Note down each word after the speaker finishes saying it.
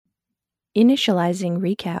Initializing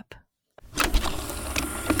recap.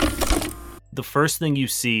 The first thing you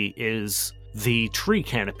see is the tree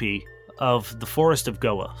canopy of the Forest of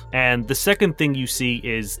Goa. And the second thing you see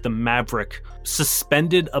is the Maverick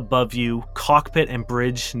suspended above you, cockpit and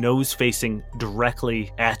bridge, nose facing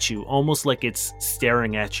directly at you, almost like it's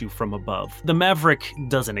staring at you from above. The Maverick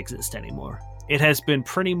doesn't exist anymore. It has been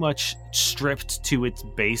pretty much stripped to its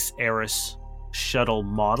base Eris shuttle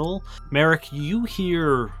model. Merrick, you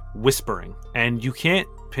hear whispering, and you can't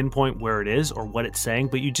pinpoint where it is or what it's saying,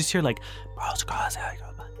 but you just hear like,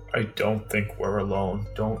 I don't think we're alone.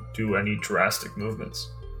 Don't do any drastic movements.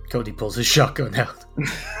 Cody pulls his shotgun out.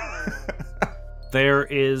 There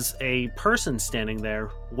is a person standing there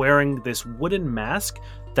wearing this wooden mask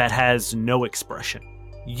that has no expression.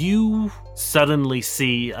 You suddenly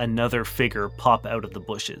see another figure pop out of the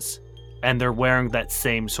bushes, and they're wearing that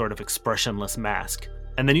same sort of expressionless mask.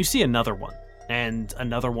 And then you see another one,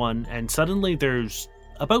 and suddenly there's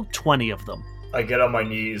about 20 of them. I get on my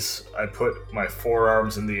knees, I put my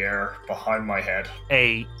forearms in the air behind my head.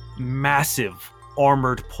 A massive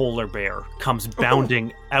armored polar bear comes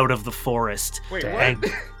bounding out of the forest. Wait, what? And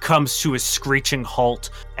comes to a screeching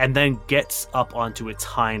halt and then gets up onto its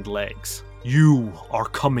hind legs. You are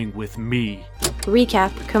coming with me.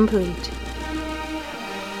 Recap complete.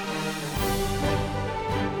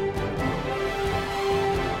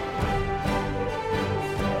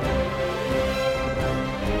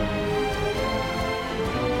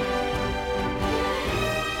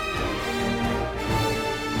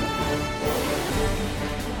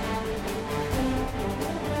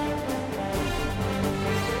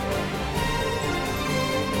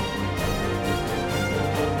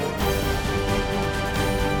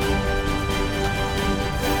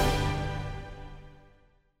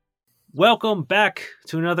 Welcome back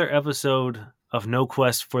to another episode of No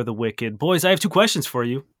Quest for the Wicked. Boys, I have 2 questions for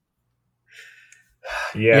you.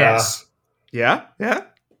 Yeah. Yes. Yeah?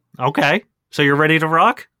 Okay. So you're ready to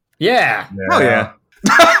rock? Yeah. Oh, yeah.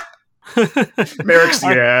 Merrick's,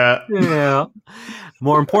 yeah. Yeah.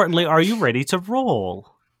 More importantly, are you ready to roll?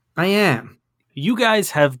 I am. You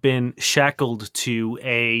guys have been shackled to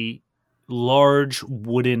a large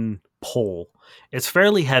wooden pole. It's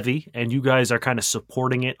fairly heavy, and you guys are kind of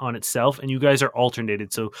supporting it on itself, and you guys are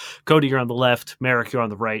alternated. So, Cody, you're on the left. Merrick, you're on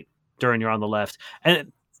the right. Durin, you're on the left.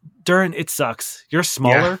 And Durin, it sucks. You're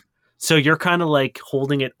smaller, so you're kind of like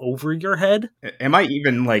holding it over your head. Am I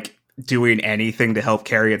even, like, doing anything to help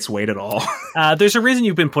carry its weight at all? There's a reason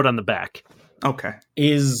you've been put on the back. Okay.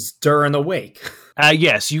 Is Durin awake?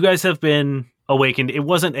 Yes, you guys have been awakened. It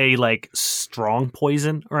wasn't a like strong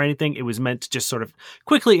poison or anything. It was meant to just sort of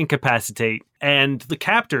quickly incapacitate. And the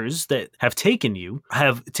captors that have taken you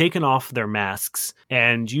have taken off their masks,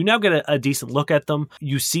 and you now get a decent look at them.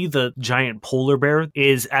 You see the giant polar bear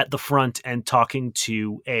is at the front and talking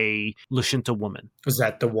to a Lashinta woman. Was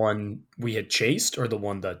that the one we had chased, or the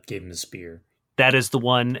one that gave him a spear? That is the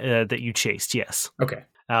one that you chased, yes. Okay.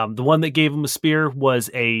 The one that gave him a spear was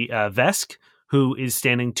a Vesk, who is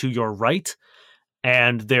standing to your right.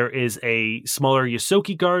 And there is a smaller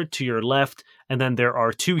Yosoki guard to your left, and then there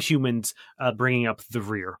are 2 humans bringing up the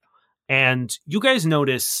rear. And you guys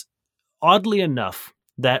notice, oddly enough,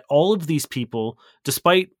 that all of these people,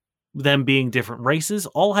 despite them being different races,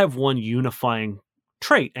 all have one unifying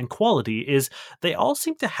trait and quality, is they all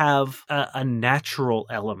seem to have a natural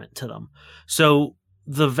element to them. So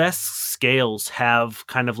the Vest's scales have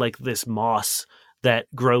kind of like this moss that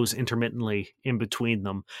grows intermittently in between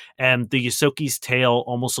them. And the Yosoki's tail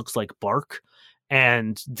almost looks like bark.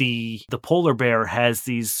 And the polar bear has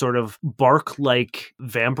these sort of bark-like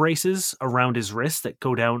vambraces around his wrists that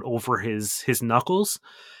go down over his knuckles.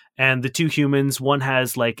 And the 2 humans, one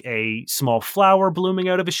has like a small flower blooming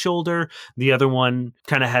out of his shoulder. The other one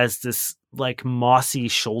kind of has this like mossy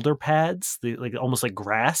shoulder pads, like almost like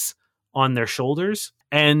grass on their shoulders.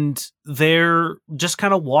 And they're just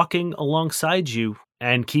kind of walking alongside you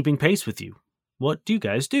and keeping pace with you. What do you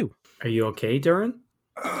guys do? Are you okay, Durin?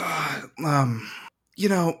 You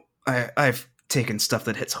know, I've taken stuff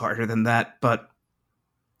that hits harder than that, but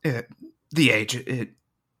the age,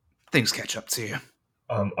 things catch up to you.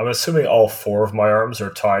 I'm assuming all 4 of my arms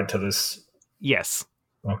are tied to this. Yes.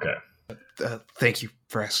 Okay. Thank you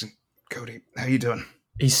for asking, Cody. How you doing?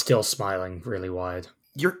 He's still smiling really wide.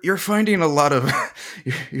 You're finding a lot of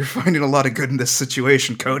you're finding a lot of good in this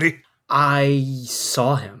situation, Cody. I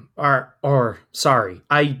saw him. Or sorry,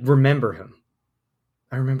 I remember him.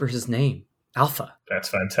 I remember his name. Alpha. That's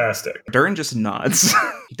fantastic. Durin just nods.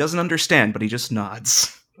 He doesn't understand, but he just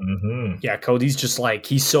nods. Mm-hmm. Yeah, Cody's just like,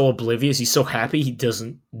 he's so oblivious, he's so happy, he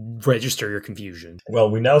doesn't register your confusion. Well,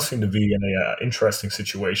 we now seem to be in a interesting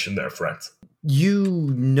situation there, friends. You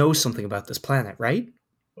know something about this planet, right?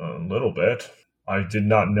 A little bit. I did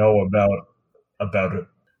not know about a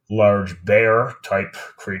large bear-type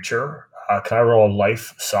creature. Can I roll a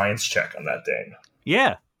life science check on that, Dane?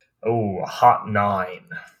 Yeah. Oh, a hot 9.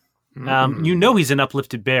 You know he's an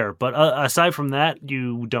uplifted bear, but aside from that,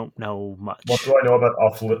 you don't know much. What do I know about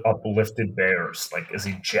uplifted bears? Like, is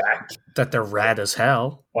he jacked? That they're rad as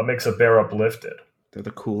hell. What makes a bear uplifted? They're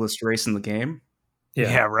the coolest race in the game.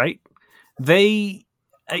 Yeah, right? They,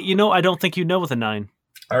 I don't think you know with a 9.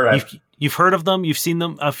 All right. You've heard of them, you've seen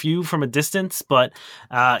them a few from a distance, but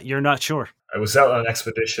you're not sure. I was out on an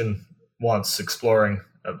expedition once exploring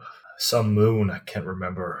some moon. I can't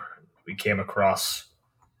remember. We came across...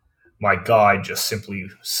 My guide just simply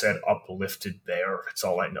said uplifted bear. That's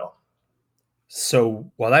all I know.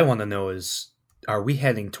 So what I want to know is, are we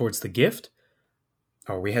heading towards the gift?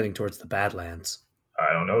 Or are we heading towards the Badlands?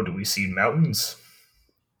 I don't know. Do we see mountains?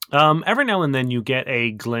 Every now and then you get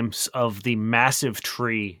a glimpse of the massive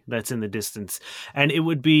tree that's in the distance. And it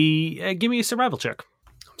would be... give me a survival check.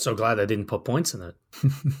 I'm so glad I didn't put points in it.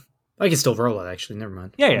 I can still roll it, actually. Never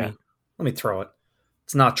mind. Yeah. Let me throw it.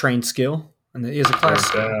 It's not trained skill, and it is a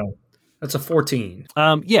class. That's a 14.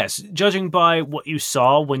 Yes, judging by what you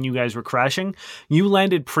saw when you guys were crashing, you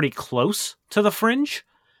landed pretty close to the fringe.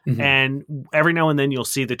 Mm-hmm. And every now and then you'll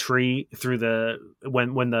see the tree through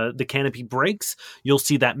when the canopy breaks, you'll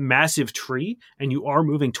see that massive tree and you are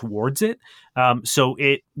moving towards it. So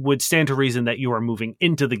it would stand to reason that you are moving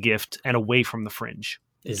into the gift and away from the fringe.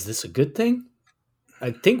 Is this a good thing?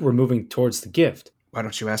 I think we're moving towards the gift. Why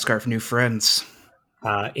don't you ask our new friends?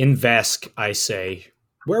 In Vesk, I say,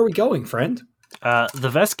 where are we going, friend? The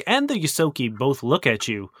Vesk and the Ysoki both look at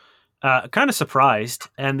you, kind of surprised,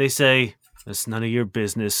 and they say, "It's none of your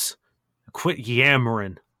business. Quit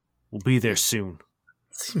yammering. We'll be there soon."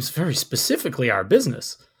 Seems very specifically our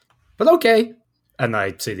business. But okay. And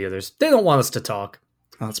I say the others, they don't want us to talk.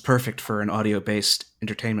 Well, it's perfect for an audio-based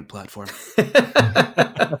entertainment platform.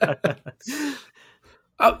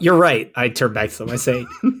 Oh, you're right. I turn back to them. I say...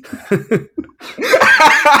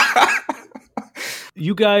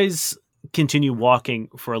 You guys continue walking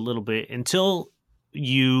for a little bit until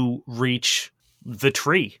you reach the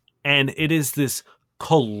tree. And it is this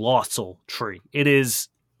colossal tree. It is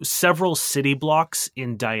several city blocks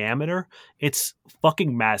in diameter. It's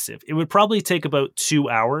fucking massive. It would probably take about 2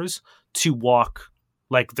 hours to walk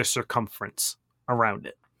like the circumference around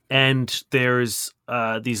it. And there's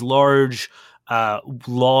these large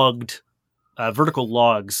vertical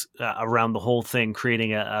logs around the whole thing,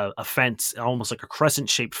 creating a fence, almost like a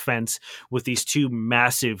crescent-shaped fence with these 2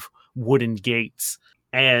 massive wooden gates.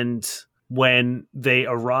 And when they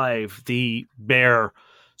arrive, the bear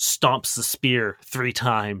stomps the spear 3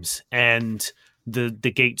 times, and the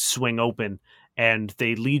gates swing open, and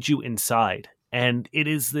they lead you inside. And it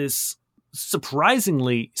is this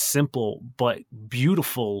surprisingly simple but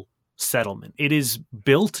beautiful settlement. It is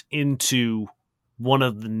built into one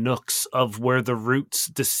of the nooks of where the roots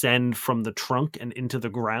descend from the trunk and into the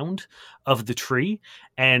ground of the tree.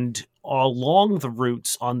 And along the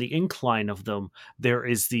roots, on the incline of them, there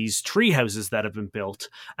is these tree houses that have been built.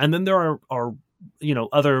 And then there are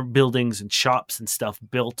other buildings and shops and stuff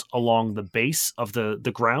built along the base of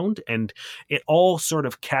the ground. And it all sort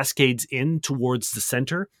of cascades in towards the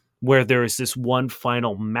center, where there is this one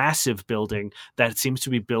final massive building that seems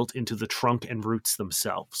to be built into the trunk and roots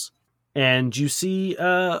themselves. And you see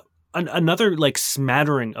another like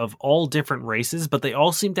smattering of all different races, but they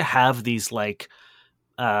all seem to have these like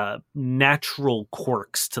natural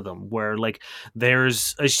quirks to them, where like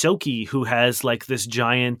there's a Shoki who has like this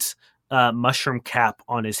giant mushroom cap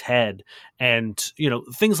on his head, and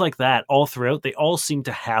things like that all throughout. They all seem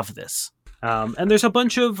to have this. And there's a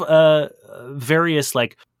bunch of various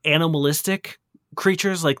like animalistic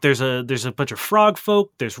creatures. Like there's a bunch of frog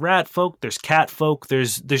folk, there's rat folk, there's cat folk,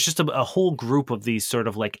 there's just a whole group of these sort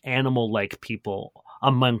of like animal like people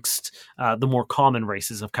amongst the more common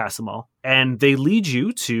races of Casimel. And they lead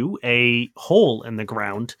you to a hole in the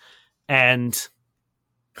ground and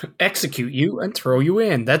execute you and throw you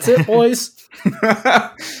in. That's it, boys.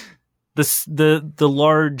 The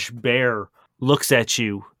large bear looks at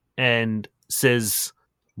you and says,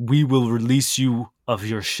 "We will release you of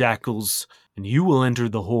your shackles, and you will enter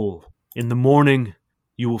the hole. In the morning,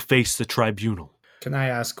 you will face the tribunal." Can I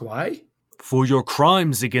ask why? "For your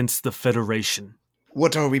crimes against the Federation."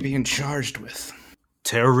 What are we being charged with?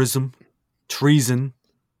 "Terrorism, treason,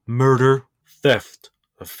 murder, theft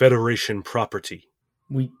of Federation property."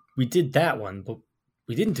 We did that one, but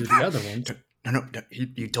We didn't do the other one. No,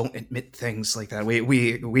 you don't admit things like that.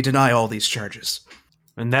 We deny all these charges.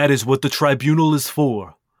 And that is what the tribunal is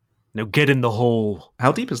for. Now get in the hole.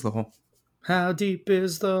 How deep is the hole? How deep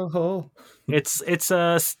is the hole? It's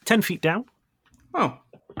 10 feet down. Oh,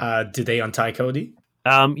 Did they untie Cody?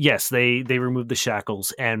 Yes, they remove the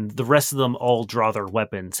shackles, and the rest of them all draw their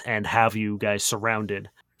weapons and have you guys surrounded.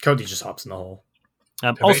 Cody just hops in the hole.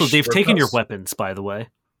 Also, they've taken your us. weapons, by the way.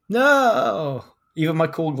 No! Even my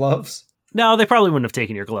cool gloves? No, they probably wouldn't have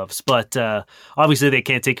taken your gloves, but obviously they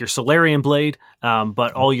can't take your Solarian blade.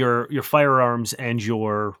 But all your firearms and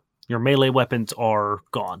your melee weapons are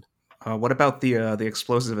gone. what about the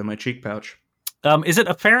explosive in my cheek pouch? Is it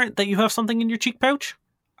apparent that you have something in your cheek pouch?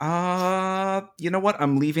 You know what?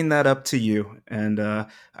 I'm leaving that up to you, and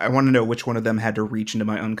I want to know which one of them had to reach into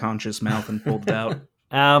my unconscious mouth and pull it out.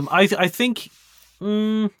 I think.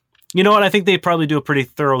 You know what? I think they probably do a pretty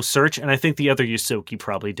thorough search, and I think the other Yusoki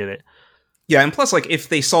probably did it. Yeah, and plus, like, if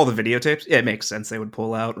they saw the videotapes, it makes sense they would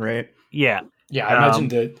pull out, right? Yeah. Yeah, I imagine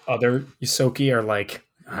the other Yusoki are like,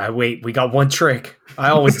 wait, we got one trick. I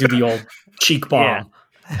always do the old cheek bomb.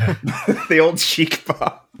 Yeah. The old cheek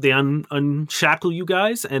bomb. They unshackle you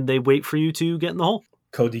guys, and they wait for you to get in the hole.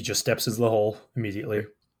 Cody just steps into the hole immediately.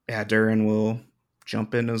 Yeah, Durin will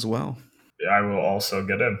jump in as well. I will also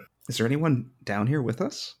get in. Is there anyone down here with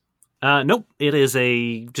us? Nope. It is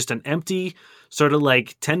just an empty, sort of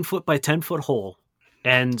like 10 foot by 10 foot hole.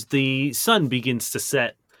 And the sun begins to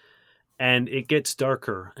set, and it gets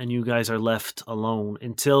darker, and you guys are left alone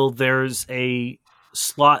until there's a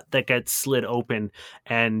slot that gets slid open,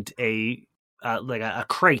 and a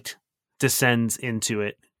crate descends into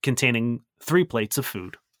it, containing 3 plates of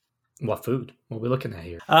food. What food? What are we looking at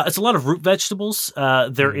here? It's a lot of root vegetables.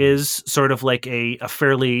 There is sort of like a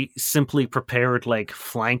fairly simply prepared like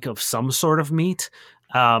flank of some sort of meat,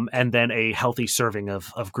 and then a healthy serving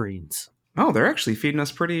of greens. Oh, they're actually feeding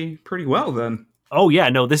us pretty well then. Oh yeah,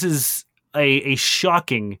 no, this is a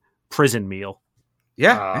shocking prison meal.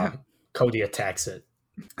 Yeah. Cody attacks it.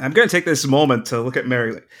 I'm going to take this moment to look at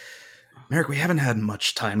Merrick. Merrick, we haven't had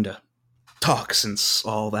much time to talk since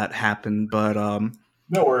all that happened, but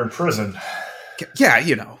No, we're in prison. yeah,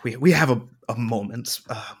 you know, we have a moment.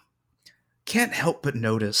 Can't help but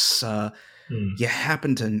notice you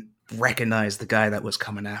happen to recognize the guy that was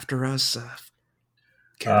coming after us.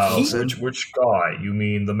 Which guy? You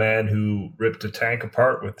mean the man who ripped a tank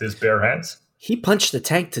apart with his bare hands? He punched the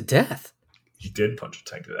tank to death. He did punch a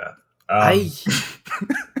tank to death.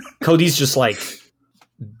 Cody's just like,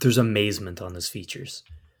 there's amazement on his features.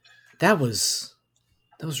 That was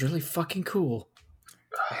really fucking cool.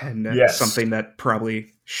 And Yes. something that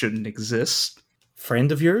probably shouldn't exist.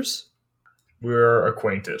 Friend of yours? We're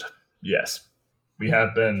acquainted. Yes. We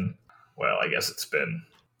have been, well, I guess it's been,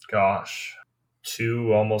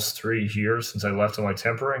 2, almost 3 years since I left on my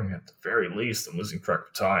tempering. At the very least, I'm losing track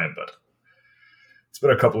of time, but it's been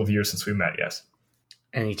a couple of years since we met, yes.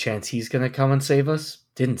 Any chance he's gonna come and save us?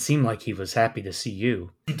 Didn't seem like he was happy to see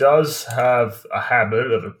you. He does have a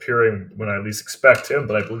habit of appearing when I least expect him,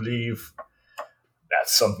 but I believe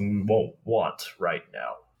that's something we won't want right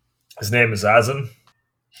now. His name is Azan.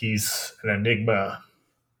 He's an enigma,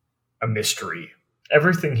 a mystery.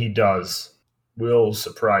 Everything he does will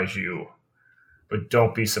surprise you, but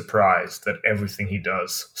don't be surprised that everything he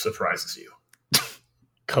does surprises you.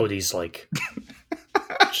 Cody's like,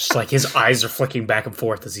 just like his eyes are flicking back and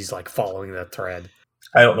forth as he's like following the thread.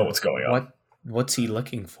 I don't know what's going on. What's he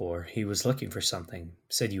looking for? He was looking for something.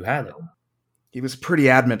 Said you had it. He was pretty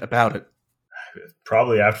adamant about it.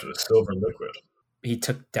 Probably after the silver liquid. He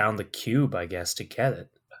took down the cube, I guess, to get it.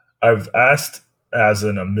 I've asked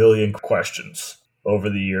Azan a million questions over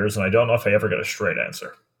the years, and I don't know if I ever get a straight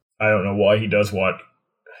answer. I don't know why he does what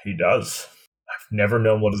he does. I've never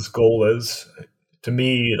known what his goal is. To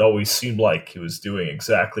me, it always seemed like he was doing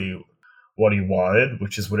exactly what he wanted,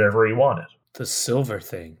 which is whatever he wanted. The silver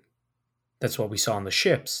thing. That's what we saw on the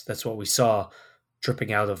ships. That's what we saw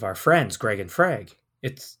dripping out of our friends, Greg and Frag.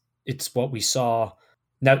 It's what we saw.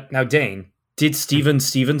 Now, Dane, did Steven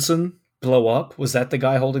Stevenson blow up? Was that the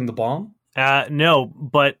guy holding the bomb? No,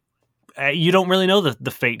 but you don't really know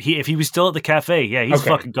the fate. If he was still at the cafe, yeah, he's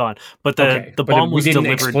fucking gone. But the bomb was delivered. We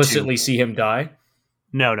didn't explicitly see him die?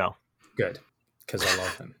 No. Good, because I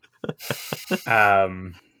love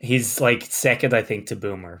him. He's like second, I think, to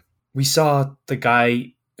Boomer. We saw the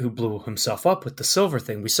guy who blew himself up with the silver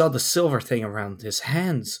thing. We saw the silver thing around his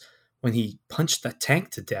hands when he punched that tank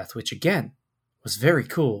to death, which again was very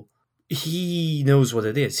cool. He knows what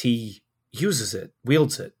it is. He uses it,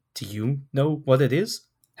 wields it. Do you know what it is?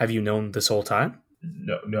 Have you known this whole time?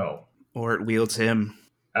 No. Or it wields him.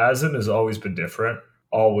 Azan has always been different.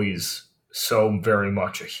 always so very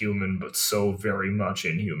much a human, but so very much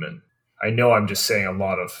inhuman. I know I'm just saying a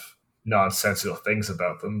lot of nonsensical things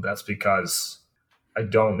about them. That's because I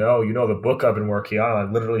don't know. You know, the book I've been working on,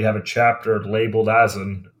 I literally have a chapter labeled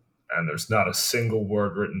and there's not a single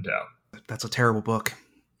word written down. That's a terrible book.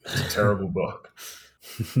 It's a terrible book.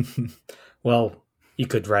 Well, you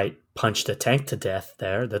could write "punch the tank to death"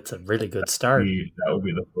 there. That's a really good start. That would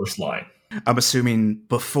be the first line. I'm assuming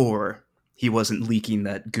before he wasn't leaking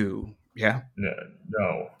that goo. Yeah?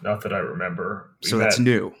 No, not that I remember. So that's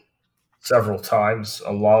new. Several times.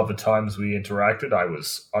 A lot of the times we interacted, I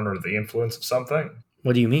was under the influence of something.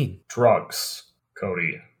 What do you mean? Drugs,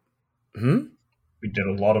 Cody. Hmm? We did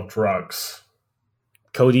a lot of drugs.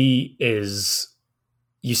 Cody is...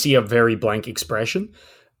 You see a very blank expression,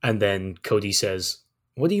 and then Cody says,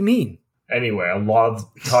 "What do you mean?" Anyway, a lot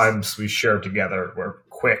of times we shared together were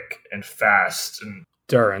quick and fast and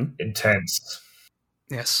Durin, intense.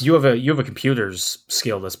 Yes. you have a computer's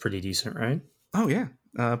skill that's pretty decent, right? Oh, yeah.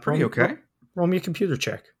 Pretty okay. Roll me a computer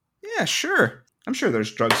check. Yeah, sure. I'm sure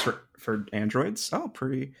there's drugs for androids. Oh,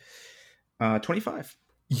 pretty. 25.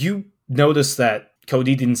 You notice that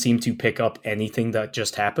Cody didn't seem to pick up anything that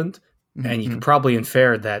just happened, and you can probably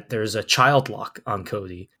infer that there's a child lock on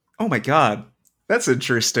Cody. Oh my god. That's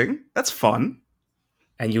interesting. That's fun.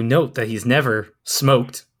 And you note that he's never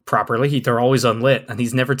smoked properly. They're always unlit, and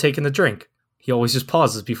he's never taken a drink. He always just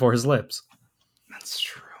pauses before his lips. That's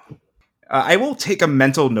true. I will take a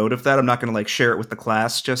mental note of that. I'm not going to share it with the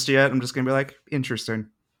class just yet. I'm just going to be like, interesting.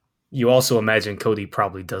 You also imagine Cody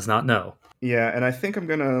probably does not know. Yeah, and I think I'm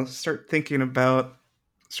going to start thinking about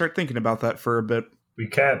that for a bit. We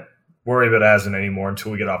can't worry about Azan anymore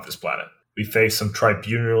until we get off this planet. We face some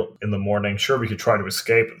tribunal in the morning. Sure, we could try to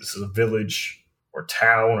escape, but this is a village or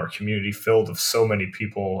town or community filled with so many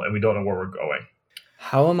people, and we don't know where we're going.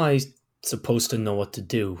 How am I supposed to know what to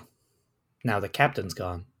do now the captain's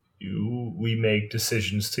gone? We make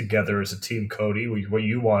decisions together as a team, Cody. What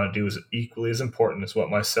you want to do is equally as important as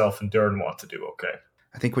what myself and Durin want to do, okay?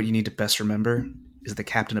 I think what you need to best remember is the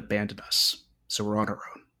captain abandoned us, so we're on our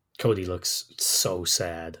own. Cody looks so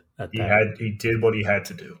sad at that. He did what he had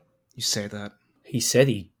to do. You say that. He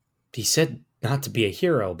said not to be a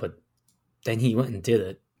hero, but then he went and did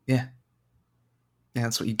it. Yeah. Yeah,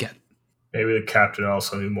 that's what you get. Maybe the captain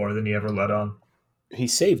also knew more than he ever let on. He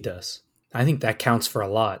saved us. I think that counts for a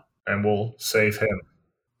lot. And we'll save him.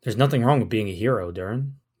 There's nothing wrong with being a hero,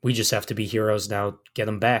 Durin. We just have to be heroes now. Get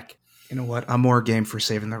him back. You know what? I'm more game for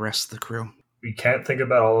saving the rest of the crew. We can't think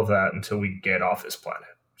about all of that until we get off this planet.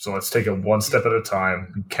 So let's take it one step at a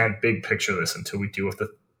time. We can't big picture this until we deal with the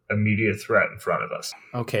immediate threat in front of us.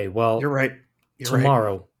 Okay, well, You're right.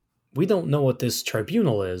 tomorrow, we don't know what this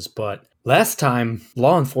tribunal is, but last time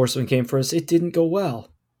law enforcement came for us, it didn't go well.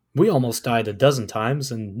 We almost died a dozen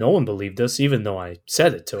times, and no one believed us, even though I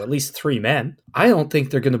said it to at least 3 men. I don't think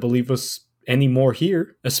they're going to believe us anymore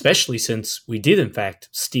here, especially since we did, in fact,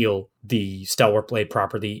 steal the Stalwart Blade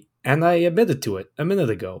property, and I admitted to it a minute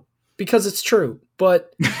ago. Because it's true.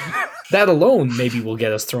 But that alone maybe will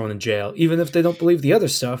get us thrown in jail, even if they don't believe the other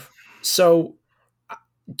stuff. So,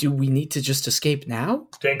 do we need to just escape now?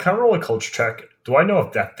 Dan, can I roll a culture check? Do I know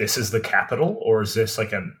if this is the capital, or is this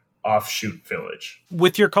like an offshoot village?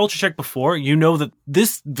 With your culture check before, you know that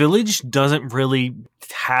this village doesn't really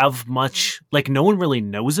have much, no one really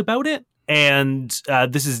knows about it, and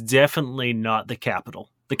this is definitely not the capital.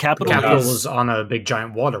 The capital was on a big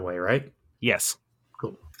giant waterway, right? Yes.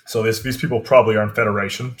 Cool. So these people probably aren't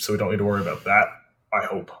Federation, so we don't need to worry about that, I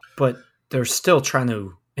hope. But they're still trying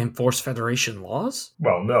to enforce Federation laws?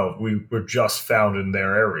 Well, no, we were just found in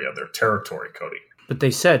their area, their territory, Cody. But they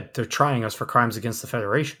said they're trying us for crimes against the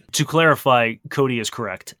Federation. To clarify, Cody is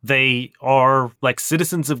correct. They are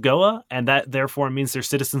citizens of Goa, and that therefore means they're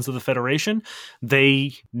citizens of the Federation.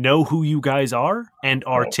 They know who you guys are and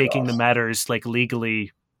are taking the matters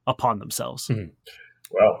legally upon themselves. Mm-hmm.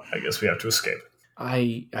 Well, I guess we have to escape.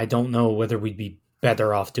 I don't know whether we'd be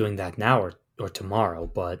better off doing that now or tomorrow,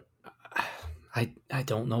 but I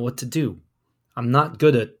don't know what to do. I'm not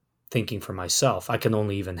good at thinking for myself. I can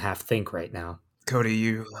only even half think right now.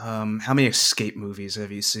 Cody, how many escape movies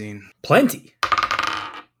have you seen? Plenty.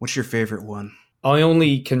 What's your favorite one? I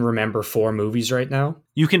only can remember 4 movies right now.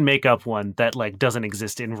 You can make up one that doesn't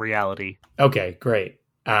exist in reality. Okay, great.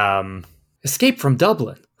 Escape from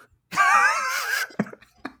Dublin.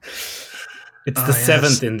 It's the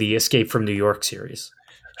 7th in the Escape from New York series.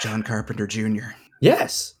 John Carpenter Jr.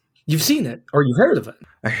 Yes. You've seen it, or you've heard of it.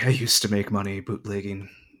 I used to make money bootlegging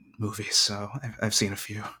movies, so I've seen a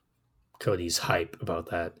few. Cody's hype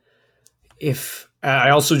about that. If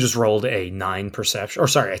I also just rolled a 10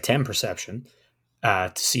 perception.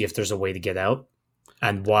 to see if there's a way to get out.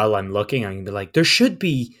 And while I'm looking, I'm going to be like, there should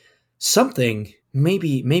be something,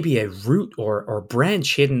 maybe a root or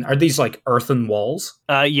branch hidden. Are these like earthen walls?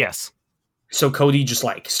 Yes. So Cody just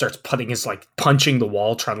like starts punching the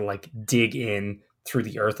wall, trying to like dig in through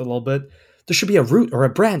the earth a little bit. There should be a root or a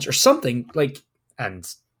branch or something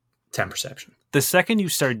and 10 perception. The second you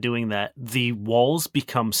start doing that, the walls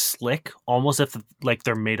become slick, almost as if like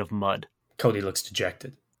they're made of mud. Cody looks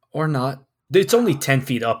dejected. Or not. It's only 10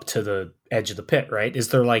 feet up to the edge of the pit, right? Is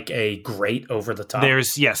there like a grate over the top?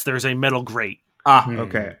 There's a metal grate.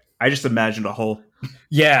 Okay. I just imagined a hole.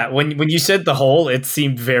 Yeah, when you said the hole, it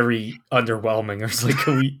seemed very underwhelming. I was like,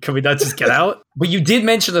 can we not just get out? But you did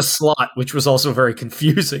mention a slot, which was also very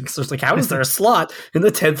confusing. So it's like, how is there a slot in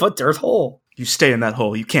the 10-foot dirt hole? You stay in that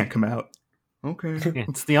hole. You can't come out. Okay.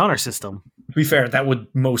 It's the honor system. To be fair, that would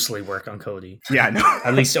mostly work on Cody. Yeah, I know.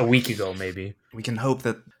 At least a week ago, maybe. We can hope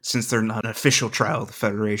that since they're not an official trial of the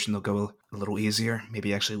Federation, they'll go a little easier.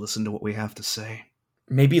 Maybe actually listen to what we have to say.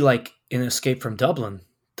 Maybe like in Escape from Dublin,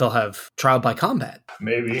 they'll have trial by combat.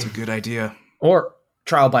 Maybe. That's a good idea. Or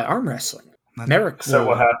trial by arm wrestling. Merrick. Is that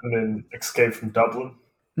what happened in Escape from Dublin?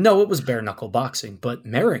 No, it was bare knuckle boxing. But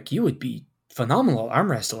Merrick, you would be phenomenal at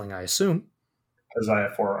arm wrestling, I assume. Because I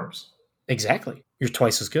have 4 arms. Exactly. You're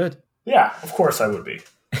twice as good. Yeah, of course I would be.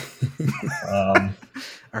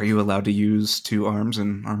 Are you allowed to use 2 arms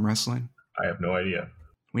in arm wrestling? I have no idea.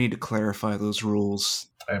 We need to clarify those rules.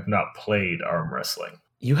 I have not played arm wrestling.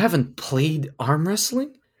 You haven't played arm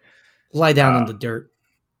wrestling? Lie down in the dirt.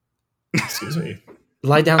 Excuse me.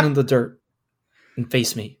 Lie down in the dirt and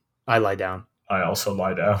face me. I lie down. I also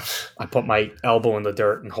lie down. I put my elbow in the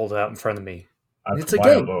dirt and hold it out in front of me. It's put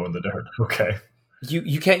my elbow in the dirt. Okay.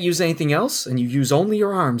 You can't use anything else, and you use only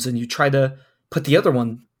your arms, and you try to put the other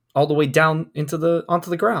one all the way down onto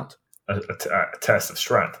the ground. A test of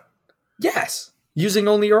strength. Yes, using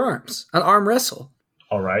only your arms. An arm wrestle.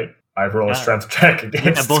 All right. I roll a strength check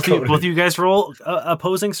against both of you guys roll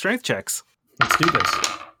opposing strength checks. Let's do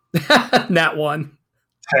this. Nat 1.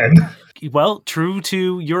 10. Well, true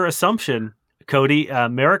to your assumption, Cody,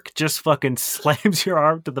 Merrick just fucking slams your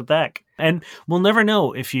arm to the back. And we'll never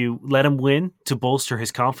know if you let him win to bolster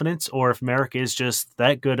his confidence, or if Merrick is just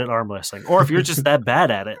that good at arm wrestling, or if you're just that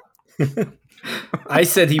bad at it. I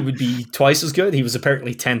said he would be twice as good. He was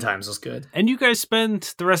apparently 10 times as good. And you guys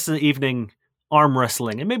spend the rest of the evening arm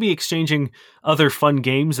wrestling and maybe exchanging other fun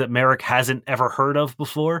games that Merrick hasn't ever heard of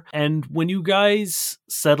before. And when you guys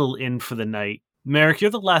settle in for the night, Merrick,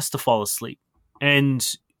 you're the last to fall asleep. And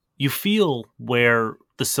you feel where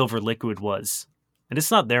the silver liquid was. And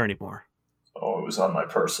it's not there anymore. Oh, it was on my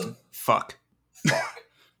person. Fuck.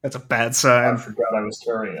 That's a bad sign. I forgot I was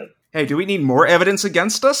carrying it. Hey, do we need more evidence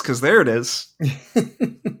against us? Because there it is.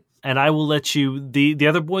 And I will let you... The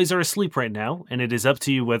other boys are asleep right now, and it is up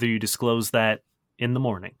to you whether you disclose that in the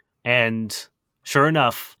morning. And sure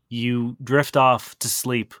enough, you drift off to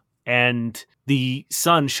sleep, and the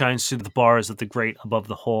sun shines through the bars of the grate above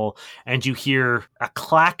the hole, and you hear a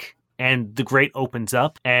clack, and the grate opens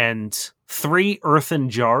up, and 3 earthen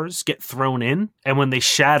jars get thrown in, and when they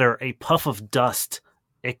shatter, a puff of dust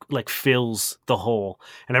fills the hole,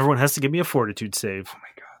 and everyone has to give me a fortitude save. Oh my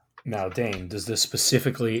god! Now, Dane, does this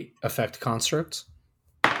specifically affect constructs?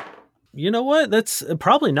 You know what? That's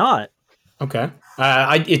probably not. Okay.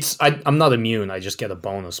 I'm not immune. I just get a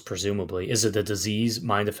bonus, presumably. Is it a disease,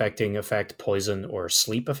 mind affecting effect, poison, or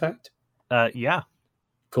sleep effect? Yeah.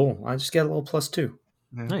 Cool. I just get a little +2.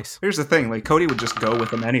 Yeah. Nice. Here's the thing: Cody would just go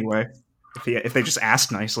with them anyway if they just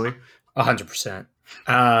asked nicely. 100%.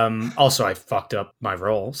 Also, I fucked up my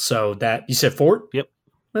roll. So that you said 4? Yep.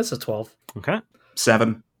 That's a 12. Okay.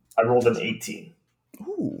 7. I rolled an 18.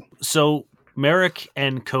 Ooh. So Merrick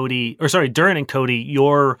and Cody, Durin and Cody,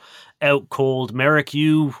 you're out cold. Merrick,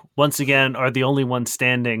 you once again are the only one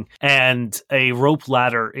standing, and a rope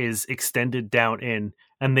ladder is extended down in,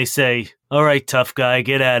 and they say, "All right, tough guy,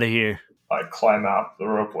 get out of here." I climb out the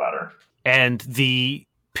rope ladder. And the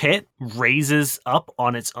pit raises up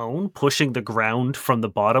on its own, pushing the ground from the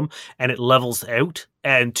bottom, and it levels out,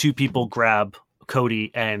 and 2 people grab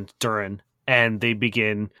Cody and Durin, and they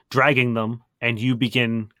begin dragging them, and you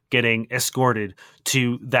begin getting escorted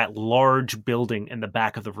to that large building in the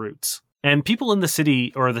back of the Roots. And people in the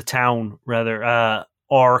city, or the town rather,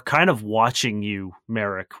 are kind of watching you,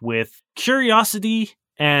 Merrick, with curiosity,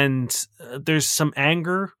 and there's some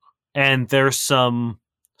anger, and there's some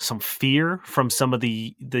fear from some of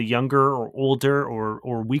the younger or older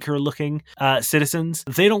or weaker looking citizens.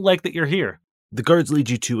 They don't like that you're here. The guards lead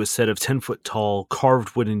you to a set of 10-foot tall,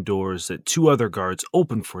 carved wooden doors that 2 other guards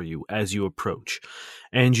open for you as you approach.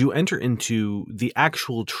 And you enter into the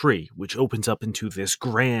actual tree, which opens up into this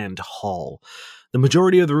grand hall. The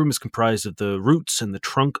majority of the room is comprised of the roots and the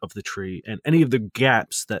trunk of the tree, and any of the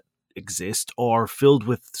gaps that exist are filled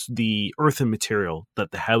with the earthen material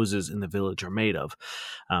that the houses in the village are made of.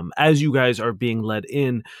 As you guys are being led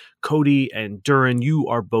in, Cody and Durin, you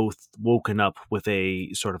are both woken up with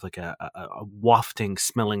a sort of like a wafting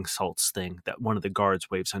smelling salts thing that one of the guards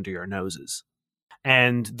waves under your noses.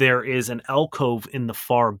 And there is an alcove in the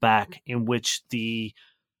far back in which the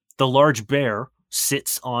large bear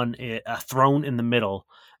sits on a throne in the middle.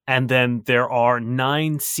 And then there are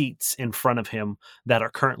 9 seats in front of him that are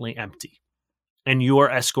currently empty. And you are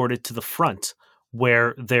escorted to the front,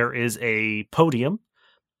 where there is a podium,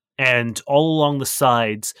 and all along the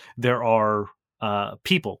sides there are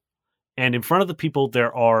people. And in front of the people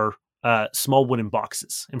there are small wooden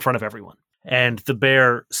boxes in front of everyone. And the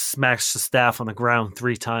bear smacks the staff on the ground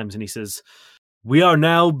 3 times, and he says, "We are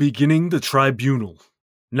now beginning the tribunal.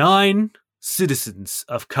 9 citizens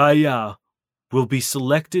of Kaya will be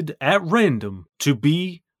selected at random to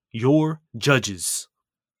be your judges.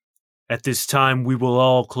 At this time, we will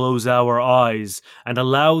all close our eyes and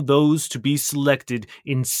allow those to be selected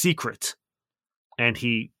in secret." And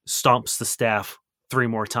he stomps the staff 3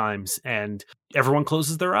 more times, and everyone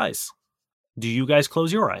closes their eyes. Do you guys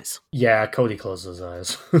close your eyes? Yeah, Cody closes his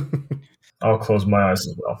eyes. I'll close my eyes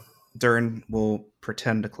as well. Durin will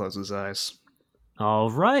pretend to close his eyes. All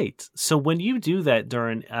right. So when you do that,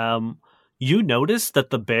 Durin, you notice that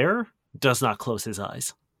the bear does not close his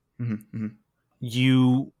eyes. Mm-hmm.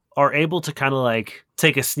 You are able to kind of like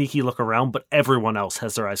take a sneaky look around, but everyone else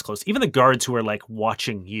has their eyes closed. Even the guards who are like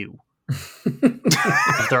watching you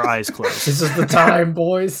have their eyes closed. This is the time,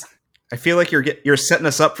 boys. I feel like you're setting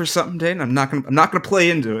us up for something, Dane. I'm not gonna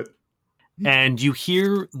play into it. And you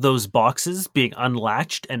hear those boxes being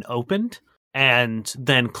unlatched and opened and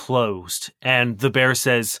then closed. And the bear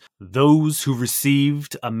says, "Those who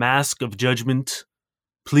received a mask of judgment,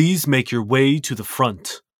 please make your way to the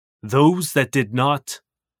front. Those that did not,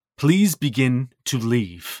 please begin to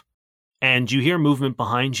leave." And you hear movement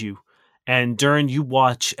behind you. And Durin, you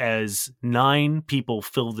watch as 9 people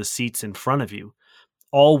fill the seats in front of you,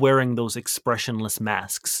 all wearing those expressionless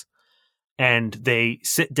masks. And they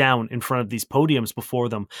sit down in front of these podiums before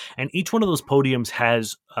them. And each one of those podiums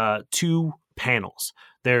has 2 panels.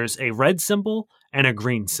 There's a red symbol and a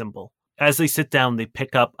green symbol. As they sit down, they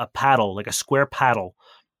pick up a paddle, like a square paddle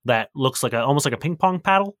that looks like almost like a ping pong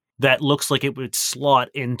paddle that looks like it would slot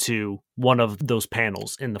into one of those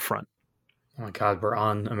panels in the front. Oh my God, we're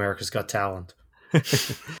on America's Got Talent.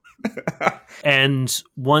 And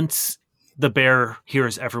once the bear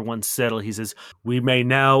hears everyone settle, he says, "We may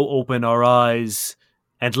now open our eyes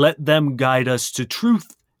and let them guide us to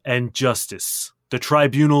truth and justice. The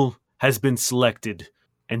tribunal has been selected,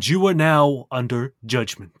 and you are now under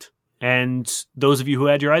judgment." And those of you who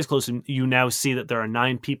had your eyes closed, you now see that there are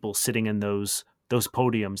 9 people sitting in those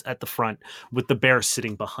podiums at the front, with the bear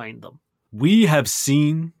sitting behind them. "We have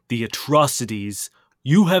seen the atrocities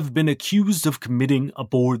you have been accused of committing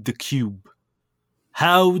aboard the Cube.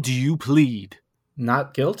 How do you plead?"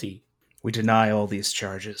 Not guilty. We deny all these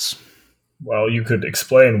charges. Well, you could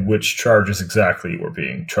explain which charges exactly you were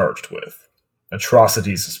being charged with.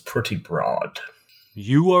 Atrocities is pretty broad.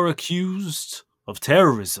 "You are accused of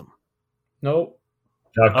terrorism, No.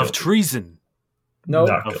 Not of guilty. treason, No.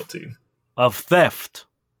 Not guilty. of theft,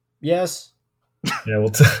 Yes. Yeah,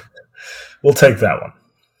 we'll take that one.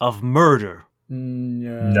 of murder,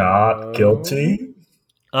 No. Not guilty.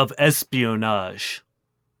 of espionage."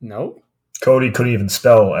 No. Cody couldn't even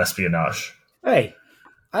spell espionage. Hey,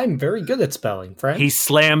 I'm very good at spelling, friend. He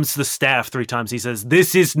slams the staff 3 times. He says,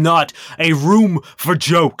 "This is not a room for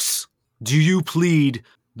jokes. Do you plead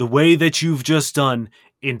the way that you've just done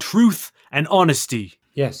in truth and honesty?"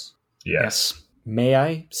 Yes. Yes. May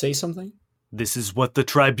I say something? "This is what the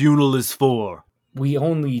tribunal is for." We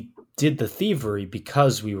only did the thievery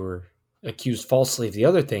because we were accused falsely of the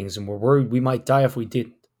other things, and we're worried we might die if we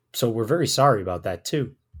didn't. So we're very sorry about that,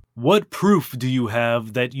 too. "What proof do you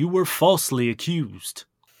have that you were falsely accused?"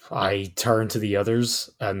 I turn to the others,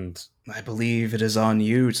 and I believe it is on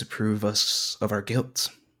you to prove us of our guilt.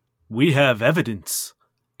 "We have evidence."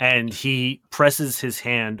 And he presses his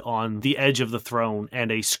hand on the edge of the throne,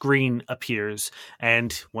 and a screen appears.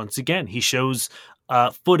 And once again, he shows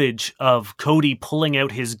footage of Cody pulling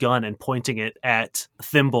out his gun and pointing it at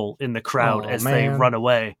Thimble in the crowd as they run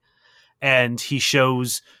away. And he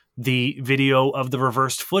shows the video of the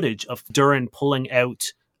reversed footage of Durin pulling out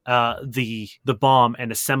the bomb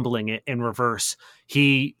and assembling it in reverse.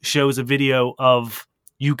 He shows a video of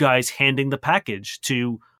you guys handing the package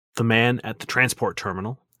to the man at the transport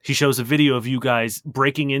terminal. He shows a video of you guys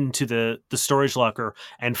breaking into the storage locker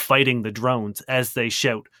and fighting the drones as they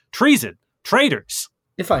shout, "Treason! Traitors!"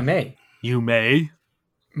 If I may. You may.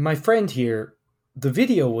 My friend here, the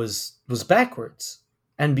video was backwards.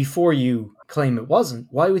 And before you claim it wasn't,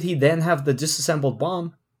 why would he then have the disassembled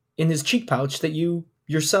bomb in his cheek pouch that you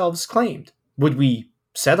yourselves claimed? Would we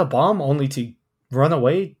set a bomb only to run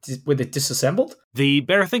away with it disassembled? The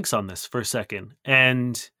bear thinks on this for a second,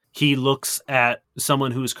 and he looks at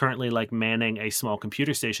someone who is currently like manning a small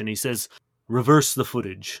computer station. He says, "Reverse the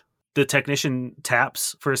footage." The technician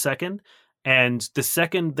taps for a second, and the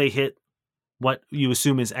second they hit what you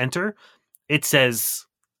assume is enter, it says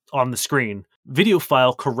on the screen, "Video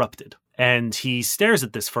file corrupted." And he stares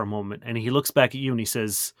at this for a moment, and he looks back at you and he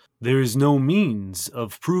says, "There is no means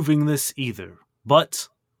of proving this either, but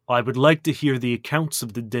I would like to hear the accounts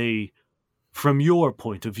of the day from your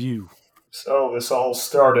point of view." So this all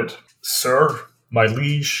started. Sir, my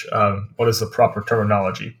liege, what is the proper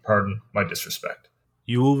terminology? Pardon my disrespect.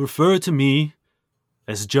 You will refer to me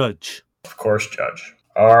as Judge. Of course, Judge.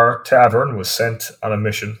 Our tavern was sent on a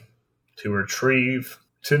mission to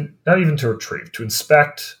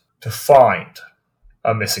inspect, to find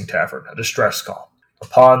a missing tavern, a distress call.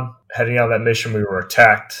 Upon heading on that mission, we were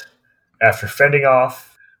attacked. After fending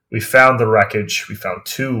off, we found the wreckage, we found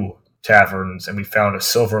 2 taverns, and we found a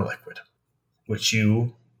silver liquid, which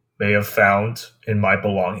you may have found in my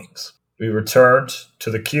belongings. We returned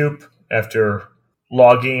to the cube after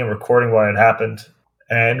logging and recording what had happened,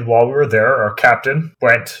 and while we were there, our captain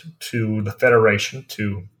went to the Federation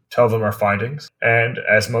to tell them our findings, and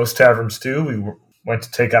as most taverns do, we went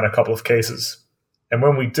to take on a couple of cases. And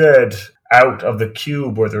when we did, out of the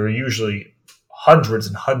cube where there were usually hundreds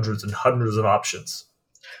and hundreds and hundreds of options,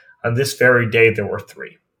 on this very day there were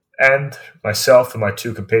 3. And myself and my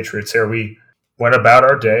 2 compatriots here, we went about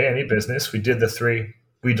our day, any business. We did the 3.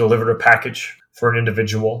 We delivered a package for an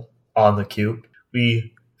individual on the cube.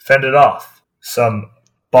 We fended off some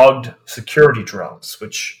bugged security drones,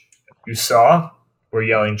 which you saw were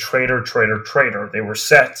yelling, "Traitor, traitor, traitor." They were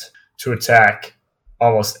set to attack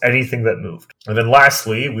almost anything that moved. And then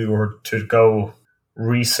lastly, we were to go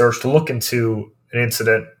research, to look into an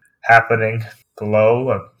incident happening below.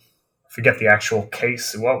 I forget the actual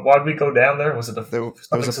case. Why did we go down there? Was it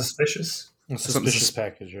something suspicious? A suspicious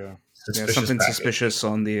package, yeah. Suspicious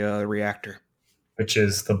on the reactor. Which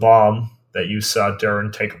is the bomb that you saw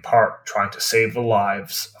Durin take apart, trying to save the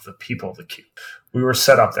lives of the people of the cube. We were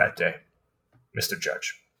set up that day, Mr.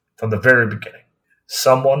 Judge, from the very beginning.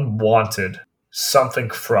 Someone wanted something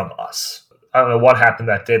from us. I don't know what happened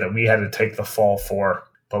that day that we had to take the fall for,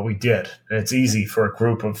 but we did. And it's easy for a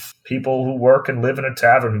group of people who work and live in a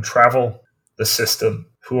tavern, who travel the system,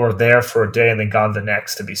 who are there for a day and then gone the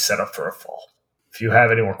next, to be set up for a fall. If you have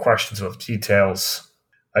any more questions of details,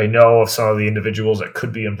 I know of some of the individuals that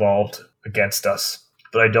could be involved against us,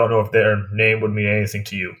 but I don't know if their name would mean anything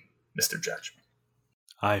to you, Mr. Judge.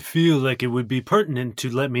 I feel like it would be pertinent to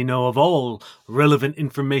let me know of all relevant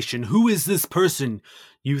information. Who is this person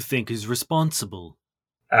you think is responsible?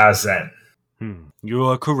 Azen. You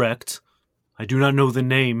are correct. I do not know the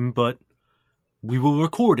name, but we will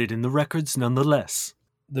record it in the records nonetheless.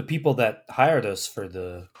 The people that hired us for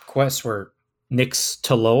the quest were Nix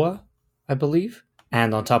Taloa, I believe.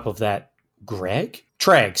 And on top of that,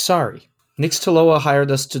 Treg, sorry. Nix Taloa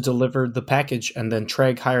hired us to deliver the package, and then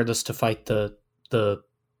Treg hired us to fight the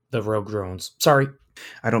rogue drones. Sorry.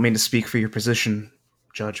 I don't mean to speak for your position,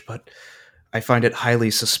 Judge, but I find it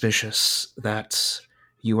highly suspicious that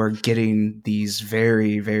you are getting these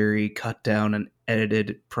very, very cut down and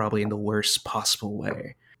edited probably in the worst possible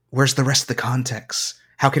way. Where's the rest of the context?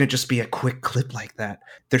 How can it just be a quick clip like that?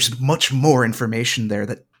 There's much more information there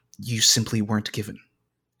that you simply weren't given.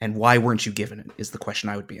 And why weren't you given it is the question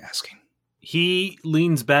I would be asking. He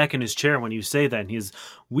leans back in his chair when you say that, and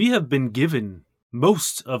we have been given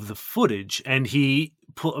most of the footage, and he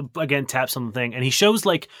again taps on the thing, and he shows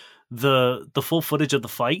like the full footage of the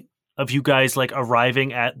fight, of you guys like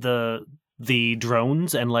arriving at the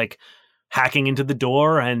drones and like hacking into the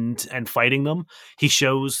door and fighting them. He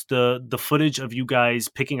shows the footage of you guys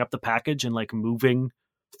picking up the package and like moving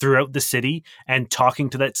throughout the city and talking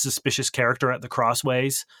to that suspicious character at the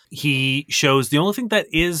crossways. He shows the only thing that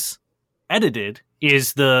is edited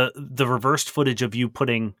is the reversed footage of you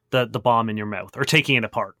putting the bomb in your mouth, or taking it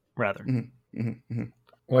apart rather.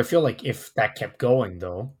 Well, I feel like if that kept going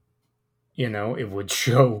though, it would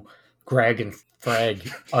show Greg and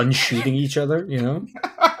Frag unsheathing each other,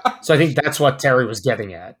 So I think that's what Terry was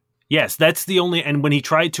getting at. Yes, that's the only. And when he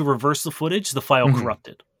tried to reverse the footage, the file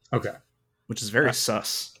corrupted. Okay. Which is very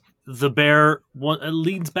sus. The bear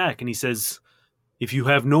leans back and he says, "If you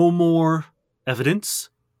have no more evidence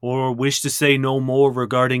or wish to say no more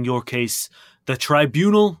regarding your case, the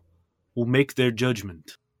tribunal will make their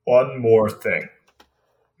judgment." One more thing,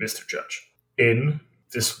 Mr. Judge. In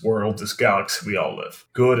this world, this galaxy we all live,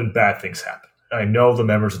 good and bad things happen. I know the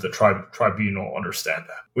members of the tribunal understand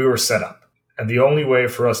that. We were set up. And the only way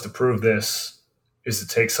for us to prove this is to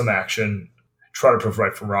take some action, try to prove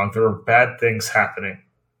right from wrong. There are bad things happening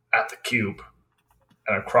at the cube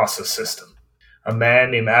and across the system. A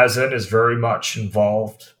man named Azan is very much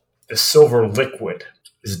involved. The silver liquid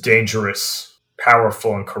is dangerous,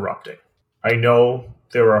 powerful, and corrupting. I know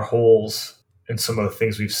there are holes in some of the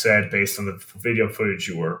things we've said based on the video footage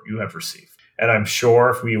you have received. And I'm sure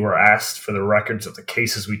if we were asked for the records of the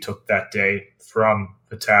cases we took that day from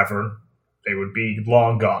the tavern, they would be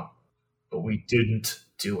long gone. But we didn't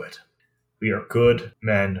do it. We are good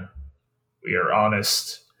men. We are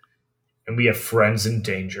honest. And we have friends in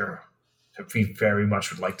danger that we very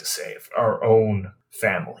much would like to save. Our own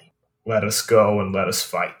family. Let us go and let us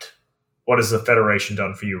fight. What has the Federation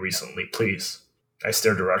done for you recently? Please. I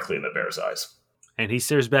stare directly in the bear's eyes. And he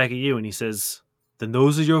stares back at you and he says, "Then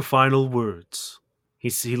those are your final words."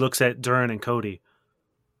 He looks at Durin and Cody.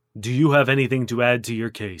 "Do you have anything to add to your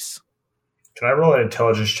case?" Can I roll an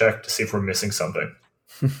intelligence check to see if we're missing something?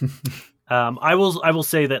 I will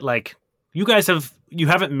say that like you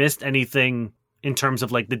haven't missed anything in terms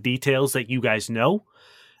of like the details that you guys know.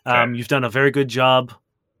 Okay. You've done a very good job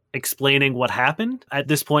explaining what happened. At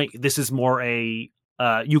this point, this is more a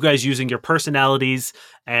you guys using your personalities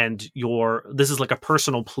and this is like a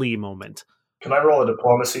personal plea moment. Can I roll a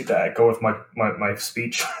diplomacy to go with my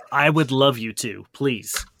speech? I would love you to,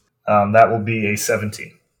 please. That will be a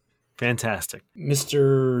 17. Fantastic.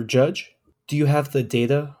 Mr. Judge, do you have the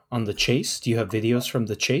data on the chase? Do you have videos from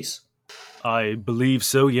the chase? I believe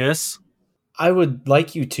so, yes. I would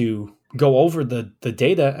like you to go over the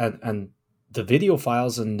data and the video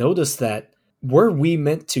files and notice that were we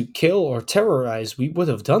meant to kill or terrorize, we would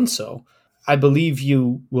have done so. I believe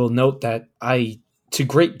you will note that I, to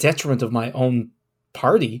great detriment of my own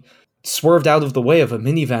party, swerved out of the way of a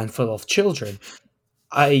minivan full of children.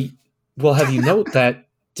 I will have you note that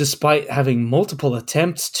despite having multiple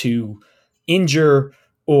attempts to injure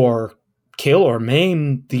or kill or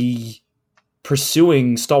maim the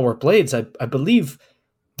pursuing Stalwart Blades, I believe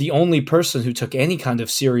the only person who took any kind of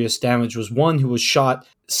serious damage was one who was shot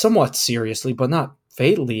somewhat seriously, but not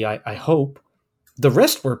fatally, I hope. The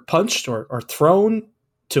rest were punched or thrown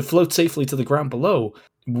to float safely to the ground below.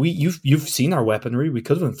 You've seen our weaponry. We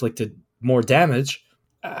could have inflicted more damage.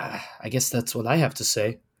 I guess that's what I have to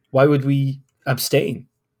say. Why would we abstain?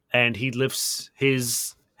 And he lifts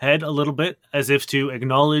his head a little bit as if to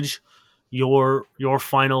acknowledge your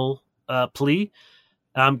final plea.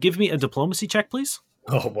 Give me a diplomacy check, please.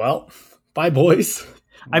 Oh, well, bye, boys.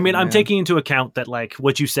 I mean, I'm taking into account that like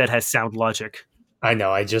what you said has sound logic. I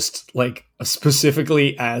know. I just like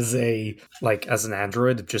specifically as an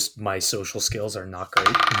android, just my social skills are not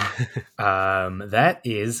great. That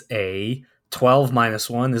is a 12 minus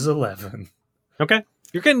 1 is 11. Okay,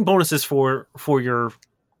 you're getting bonuses for your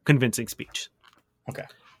convincing speech. Okay,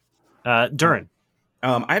 Durin.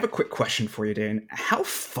 I have a quick question for you, Dane. How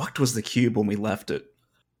fucked was the cube when we left it?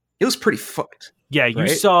 It was pretty fucked. Yeah, you right?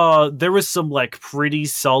 saw there was some like pretty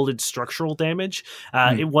solid structural damage.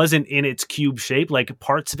 It wasn't in its cube shape. Like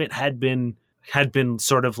parts of it had been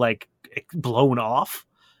sort of like blown off.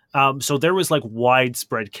 So there was like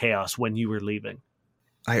widespread chaos when you were leaving.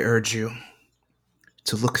 I urge you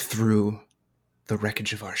to look through the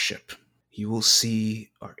wreckage of our ship. You will see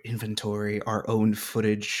our inventory, our own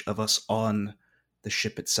footage of us on the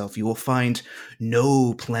ship itself. You will find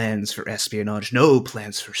no plans for espionage, no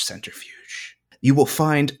plans for centrifuge. You will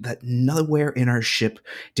find that nowhere in our ship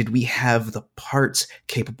did we have the parts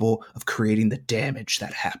capable of creating the damage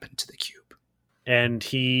that happened to the cube. And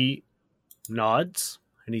he nods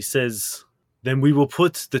and he says, "Then we will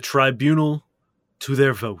put the tribunal to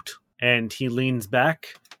their vote." And he leans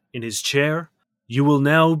back in his chair. "You will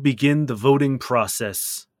now begin the voting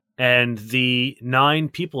process." And the 9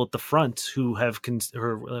 people at the front who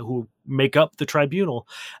who make up the tribunal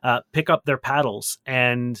pick up their paddles,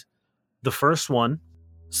 and the first one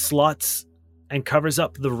slots and covers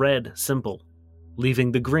up the red symbol,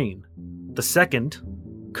 leaving the green. The second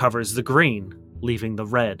covers the green, leaving the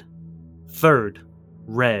red. Third,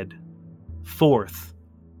 red. Fourth,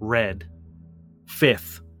 red.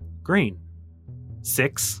 Fifth, green.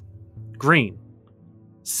 Sixth, green.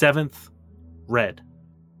 Seventh, red.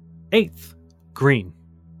 8th, green.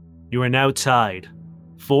 You are now tied.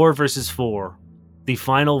 4 versus 4. The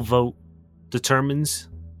final vote determines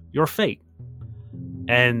your fate.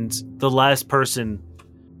 And the last person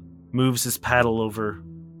moves his paddle over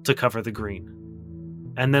to cover the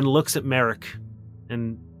green. And then looks at Merrick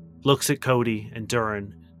and looks at Cody and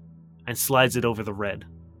Durin and slides it over the red,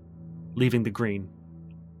 leaving the green,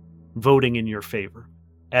 voting in your favor.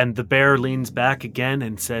 And the bear leans back again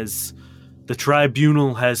and says, "The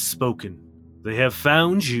tribunal has spoken. They have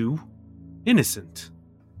found you innocent."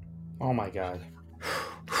 Oh my god.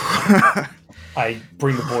 I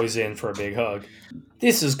bring the boys in for a big hug.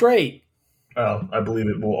 This is great. Well, I believe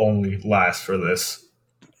it will only last for this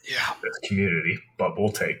Yeah. community, but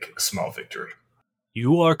we'll take a small victory.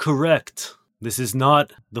 You are correct. This is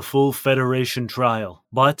not the full Federation trial,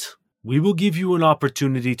 but we will give you an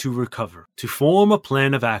opportunity to recover, to form a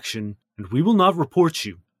plan of action, and we will not report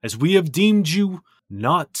you, as we have deemed you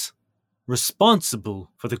not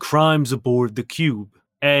responsible for the crimes aboard the Cube.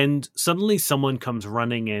 And suddenly someone comes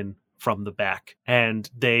running in from the back, and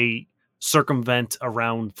they circumvent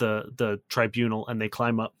around the tribunal, and they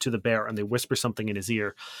climb up to the bear, and they whisper something in his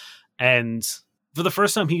ear. And for the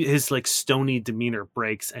first time, his like stony demeanor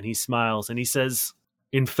breaks, and he smiles, and he says,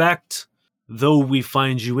 "In fact, though we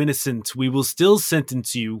find you innocent, we will still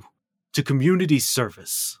sentence you to community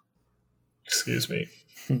service." Excuse me.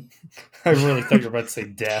 I really thought you were about to say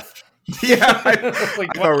death. Yeah. I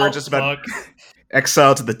Like, thought we were what just the about fuck?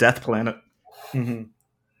 exile to the death planet. Mhm.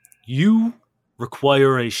 You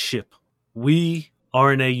require a ship. We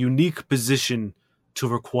are in a unique position to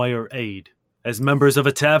require aid. As members of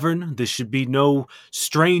a tavern, this should be no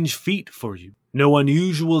strange feat for you, no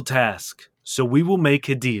unusual task. So we will make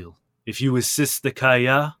a deal. If you assist the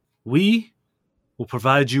Kaya, we will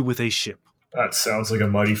provide you with a ship. That sounds like a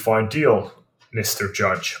mighty fine deal, Mr.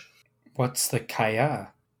 Judge. What's the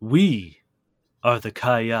Kaya? We are the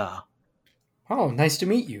Kaya. Oh, nice to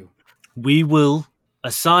meet you. We will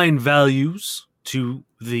assign values to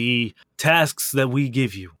the tasks that we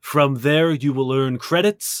give you. From there, you will earn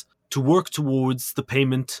credits to work towards the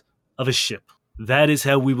payment of a ship. That is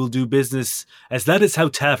how we will do business, as that is how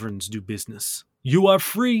taverns do business. You are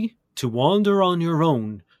free to wander on your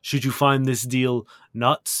own should you find this deal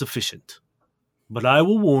not sufficient. But I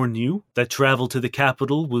will warn you that travel to the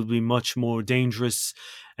capital will be much more dangerous,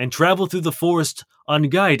 and travel through the forest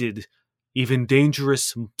unguided, even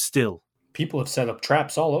dangerous still. People have set up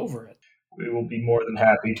traps all over it. We will be more than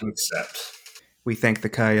happy to accept. We thank the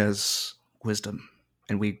Kaya's wisdom,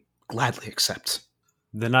 and we gladly accept.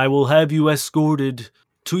 Then I will have you escorted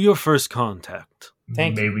to your first contact.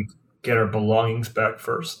 Thank May we get our belongings back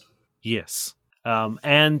first? Yes.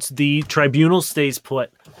 And the tribunal stays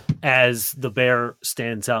put as the bear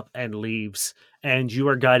stands up and leaves, and you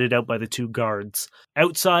are guided out by the 2 guards.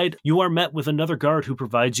 Outside, you are met with another guard who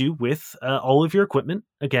provides you with all of your equipment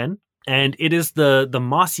again, and it is the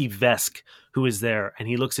mossy Vesk who is there, and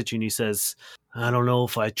he looks at you and he says, "I don't know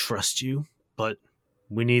if I trust you, but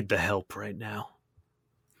we need the help right now.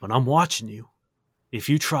 But I'm watching you. If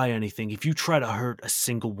you try anything, if you try to hurt a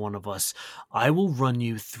single one of us, I will run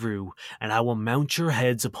you through, and I will mount your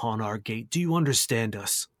heads upon our gate. Do you understand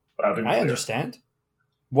us?" I understand.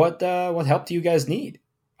 What help do you guys need?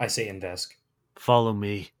 I say in Vesk. "Follow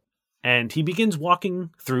me." And he begins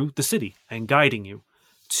walking through the city and guiding you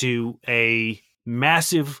to a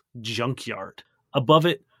massive junkyard. Above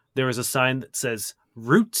it, there is a sign that says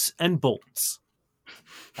Roots and Bolts.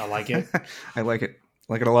 I like it. I like it.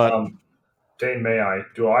 Like it a lot. Dane, may I?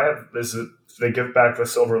 They give back the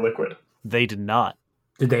silver liquid? They did not.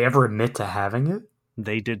 Did they ever admit to having it?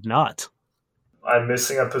 They did not. I'm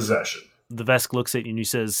missing a possession. The Vesk looks at you and he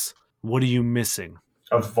says, "What are you missing?"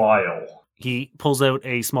 A vial. He pulls out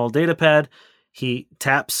a small data pad. He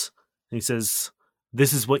taps and he says,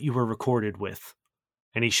 "This is what you were recorded with."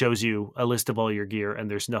 And he shows you a list of all your gear, and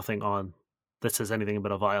there's nothing on that says anything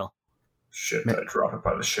about a vial. Shit, I dropped it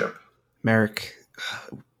by the ship. Merrick,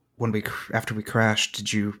 after we crashed,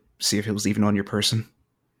 did you see if it was even on your person?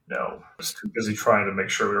 No, I was too busy trying to make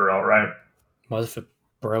sure we were all right. What if it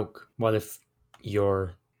broke? What if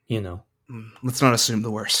you're, Let's not assume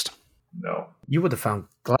the worst. No. You would have found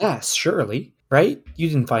glass, surely, right? You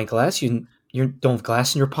didn't find glass. You don't have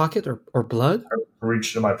glass in your pocket or blood? I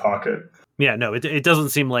reached in my pocket. Yeah, no, it doesn't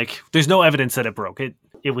seem like there's no evidence that it broke.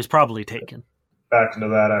 It was probably taken. Back into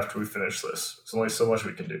that after we finish this. There's only so much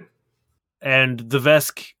we can do. And the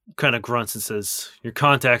Vesk kind of grunts and says, "Your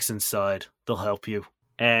contact's inside. They'll help you."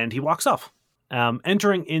 And he walks off.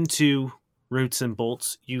 Entering into Roots and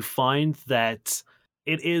Bolts, you find that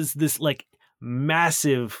it is this like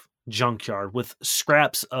massive junkyard with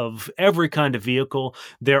scraps of every kind of vehicle.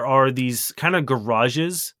 There are these kind of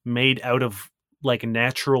garages made out of like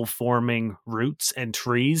natural forming roots and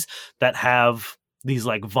trees that have these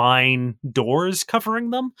like vine doors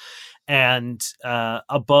covering them. And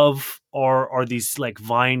above are these like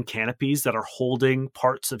vine canopies that are holding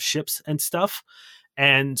parts of ships and stuff.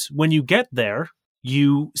 And when you get there,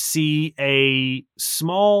 you see a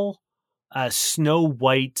small snow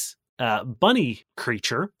white bunny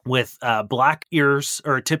creature with black ears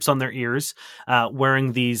or tips on their ears,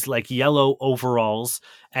 wearing these like yellow overalls.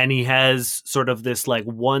 And he has sort of this like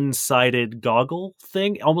one-sided goggle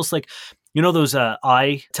thing, almost like, you know, those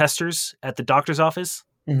eye testers at the doctor's office?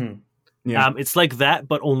 Mm-hmm. Yeah. It's like that,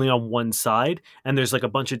 but only on one side. And there's like a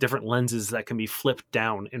bunch of different lenses that can be flipped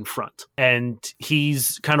down in front. And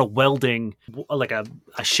he's kind of welding like a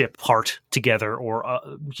ship part together, or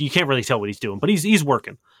you can't really tell what he's doing, but he's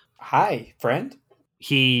working. Hi, friend.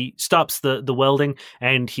 He stops the welding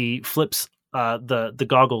and he flips the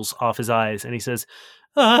goggles off his eyes, and he says,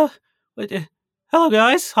 hello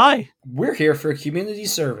guys, hi. We're here for community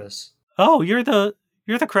service. Oh, you're the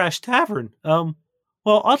Crash Tavern.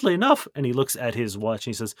 Well, oddly enough, and he looks at his watch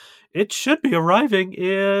and he says, it should be arriving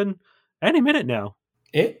in any minute now.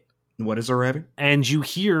 It? What is arriving? And you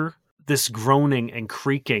hear this groaning and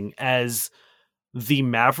creaking as the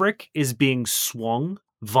Maverick is being swung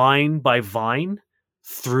vine by vine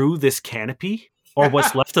through this canopy, or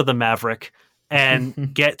what's left of the Maverick,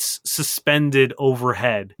 and gets suspended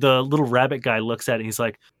overhead. The little rabbit guy looks at it and he's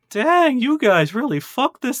like, dang, you guys really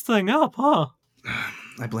fucked this thing up, huh?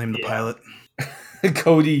 I blame the pilot.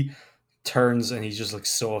 Cody turns and he just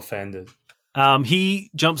looks so offended.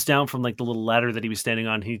 He jumps down from like the little ladder that he was standing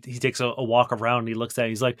on. He takes a walk around and he looks at it.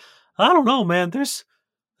 He's like, I don't know, man. There's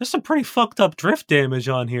some pretty fucked up drift damage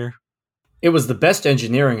on here. It was the best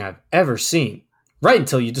engineering I've ever seen. Right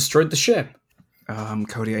until you destroyed the ship.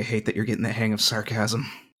 Cody, I hate that you're getting the hang of sarcasm.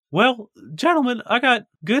 Well, gentlemen, I got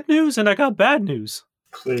good news and I got bad news.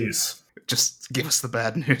 Please. Just give us the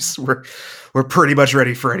bad news. We're pretty much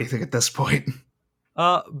ready for anything at this point.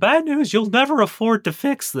 Bad news, you'll never afford to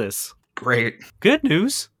fix this. Great. Good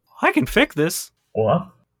news, I can fix this. What?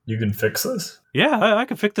 You can fix this? Yeah, I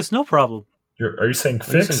can fix this, no problem. Are you saying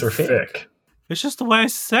fix or fic? It's just the way I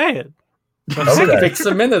say it. Okay. Fix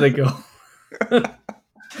a minute ago.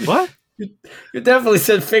 What? You definitely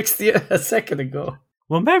said fix a second ago.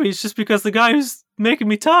 Well, maybe it's just because the guy who's making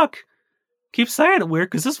me talk keeps saying it weird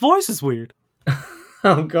because his voice is weird.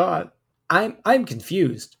 Oh God, I'm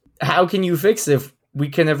confused. How can you fix it if we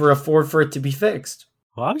can never afford for it to be fixed?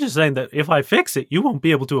 Well, I'm just saying that if I fix it, you won't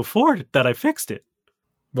be able to afford that I fixed it.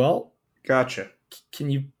 Well, Gotcha. can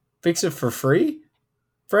you fix it for free,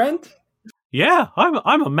 friend? Yeah,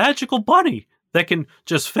 I'm a magical bunny that can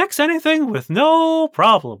just fix anything with no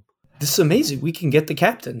problem. This is amazing. We can get the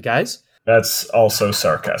captain, guys. That's also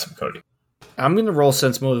sarcasm, Cody. I'm gonna roll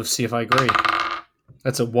sense motive, see if I agree.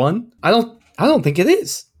 That's a 1. I don't think it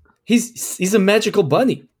is. He's a magical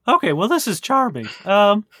bunny. Okay, well, this is charming.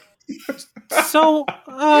 What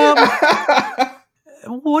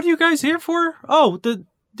are you guys here for? Oh,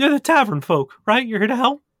 you're the tavern folk, right? You're here to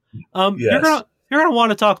help. Yes. You're gonna want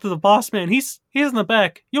to talk to the boss man. He's in the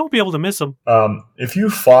back. You won't be able to miss him. If you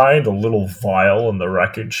find a little vial in the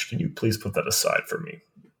wreckage, can you please put that aside for me?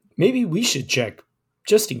 Maybe we should check,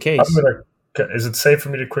 just in case. Is it safe for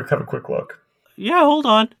me to have a quick look? Yeah, hold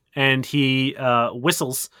on. And he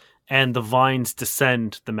whistles, and the vines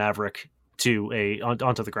descend the Maverick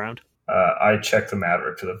onto the ground. I check the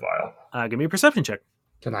Maverick to the vial. Give me a perception check.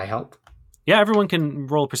 Can I help? Yeah, everyone can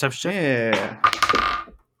roll a perception check. Yeah.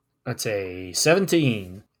 That's a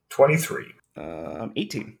 17. 23.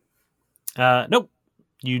 18. Nope.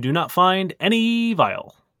 You do not find any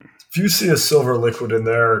vial. If you see a silver liquid in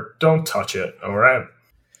there, don't touch it, alright?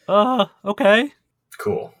 Okay.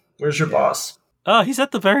 Cool. Where's your boss? He's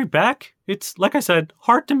at the very back. It's, like I said,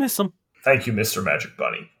 hard to miss him. Thank you, Mr. Magic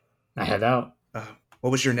Bunny. I head out.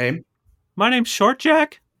 What was your name? My name's Short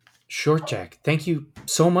Jack. Short Jack, thank you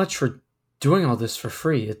so much for doing all this for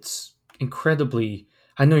free. It's incredibly...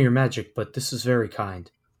 I know you're magic, but this is very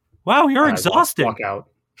kind. Wow, you're I exhausting. Walk out.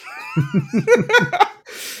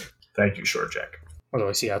 Thank you, Short Jack. What do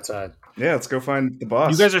I see outside? Yeah, let's go find the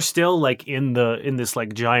boss. You guys are still like in this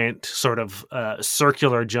like giant sort of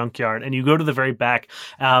circular junkyard, and you go to the very back,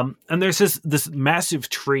 and there's this massive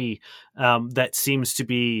tree that seems to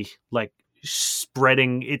be like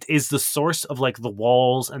spreading. It is the source of like the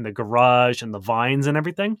walls and the garage and the vines and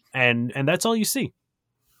everything, and that's all you see.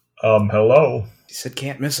 Hello. He said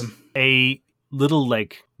can't miss him. A little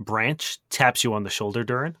like branch taps you on the shoulder,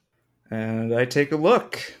 Durin, And I take a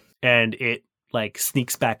look. and it like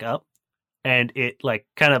sneaks back up, and it like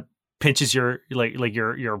kind of pinches your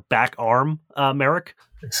your back arm, Merrick,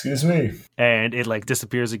 Excuse me. and it like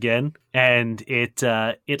disappears again, and it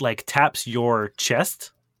like taps your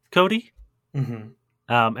chest, Cody. Mm-hmm.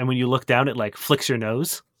 And when you look down, it like flicks your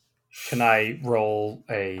nose. Can I roll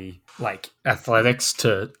a like athletics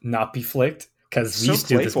to not be flicked? Because we So used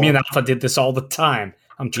to do this. playful. Me and Alpha did this all the time.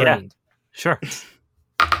 I'm Yeah. trained. Sure.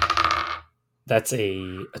 That's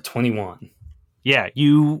a 21. Yeah,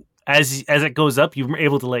 you as it goes up, you're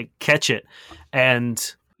able to like catch it,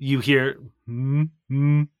 and you hear,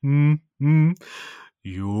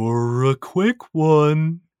 "You're a quick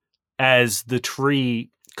one," as the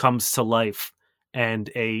tree comes to life, and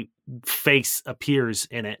a face appears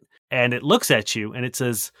in it, and it looks at you, and it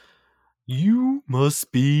says, "You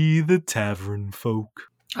must be the tavern folk."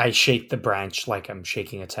 I shake the branch like I'm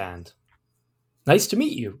shaking its hand. Nice to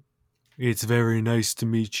meet you. It's very nice to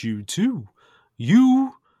meet you too.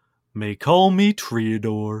 You may call me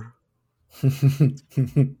Triador.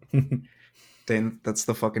 Dane, that's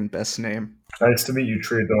the fucking best name. Nice to meet you,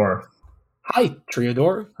 Triador. Hi,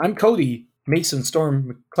 Triador. I'm Cody, Mason Storm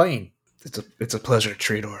McLean. It's a pleasure,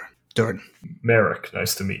 Trador. Jordan. Merrick,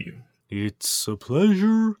 nice to meet you. It's a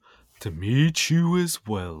pleasure to meet you as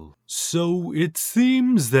well. So it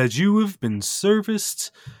seems that you have been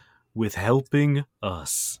serviced with helping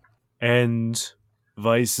us. And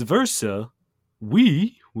vice versa,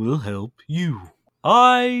 we will help you.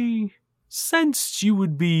 I sensed you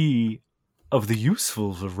would be of the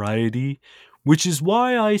useful variety, which is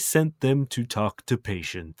why I sent them to talk to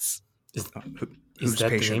patients. Is Who's that the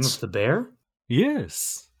name Patience? of the bear?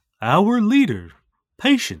 Yes, our leader,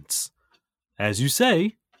 Patience. As you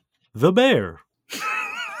say, the bear.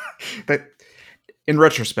 That, in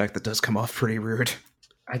retrospect, that does come off pretty rude.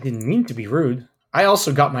 I didn't mean to be rude. I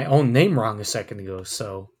also got my own name wrong a second ago,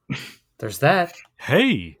 so there's that.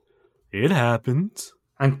 Hey, it happens.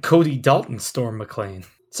 I'm Cody Dalton Storm McLean.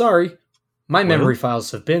 Sorry, my memory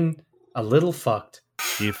files have been a little fucked.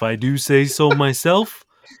 If I do say so myself,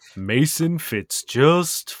 Mason fits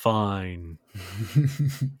just fine.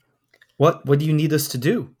 What do you need us to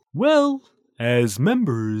do? Well, as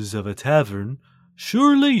members of a tavern,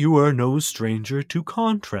 surely you are no stranger to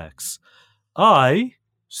contracts.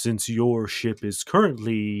 Since your ship is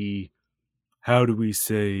currently, how do we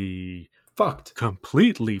say, Fucked.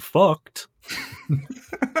 completely fucked,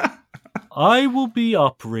 I will be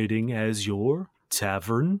operating as your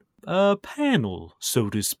tavern panel, so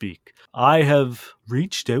to speak. I have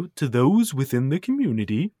reached out to those within the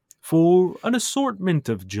community for an assortment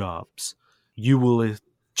of jobs. You will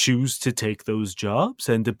choose to take those jobs,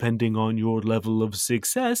 and depending on your level of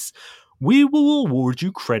success, we will award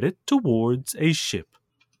you credit towards a ship.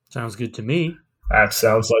 Sounds good to me. That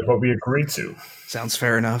sounds like what we agreed to. Sounds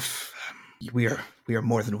fair enough. We are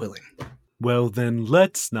more than willing. Well, then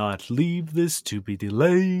let's not leave this to be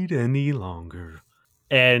delayed any longer.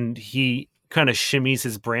 And he kind of shimmies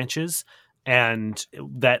his branches, and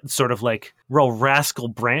that sort of like real rascal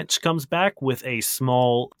branch comes back with a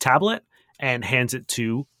small tablet and hands it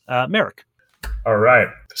to Merrick. All right,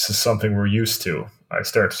 this is something we're used to. I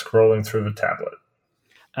start scrolling through the tablet.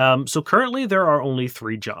 So currently there are only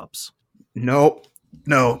 3 jobs. No.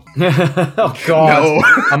 Oh god. No.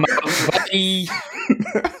 I'm out, buddy.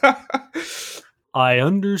 I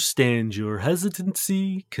understand your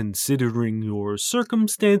hesitancy considering your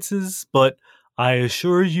circumstances, but I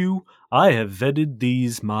assure you I have vetted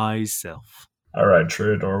these myself. All right,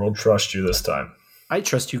 Triador, we'll trust you this time. I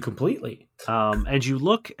trust you completely. And you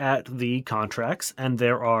look at the contracts, and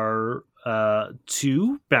there are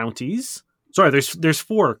 2 bounties. Sorry, there's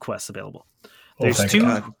 4 quests available. There's thank 2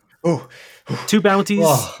 God. Oh, 2 bounties,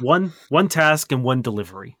 Oh. one task, and 1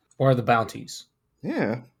 delivery. Or the bounties.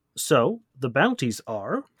 yeah. So the bounties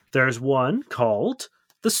are, there's one called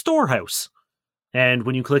the Storehouse. And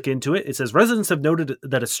when you click into it, it says residents have noted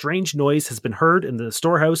that a strange noise has been heard in the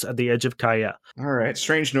storehouse at the edge of Kaya. All right.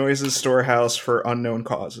 Strange noises, storehouse for unknown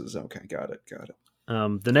causes. Okay, got it.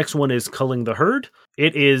 The next one is culling the herd.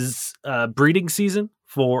 It is breeding season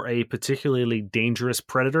for a particularly dangerous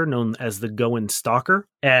predator known as the Goan Stalker.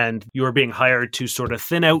 And you are being hired to sort of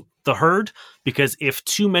thin out the herd, because if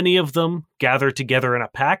too many of them gather together in a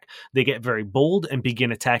pack, they get very bold and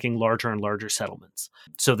begin attacking larger and larger settlements.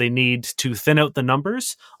 So they need to thin out the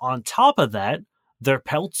numbers. On top of that, their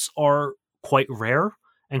pelts are quite rare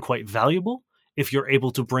and quite valuable. If you're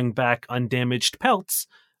able to bring back undamaged pelts,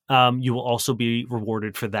 you will also be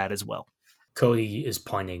rewarded for that as well. Cody is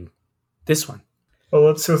pointing this one. Well,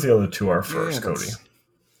 let's see what the other 2 are first, Yeah, Cody.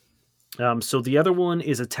 So the other one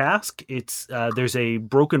is a task. It's there's a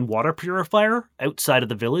broken water purifier outside of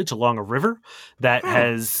the village along a river that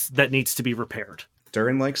needs to be repaired.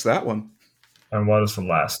 Durin likes that one. And what is the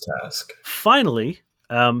last task? Finally,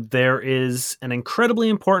 there is an incredibly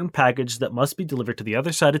important package that must be delivered to the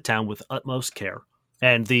other side of town with utmost care.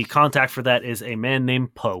 And the contact for that is a man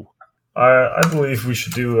named Poe. I believe we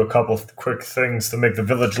should do a couple of quick things to make the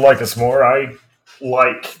village like us more. I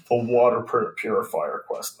like the water purifier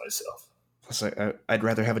quest myself. I'd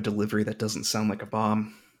rather have a delivery that doesn't sound like a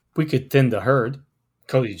bomb. We could thin the herd.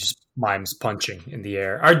 Cody just mimes punching in the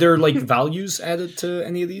air. Are there like values added to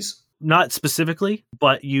any of these? Not specifically,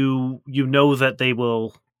 but you know that they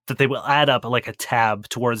will add up like a tab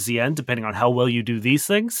towards the end, depending on how well you do these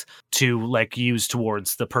things, to like use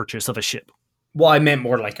towards the purchase of a ship. Well, I meant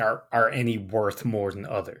more like are any worth more than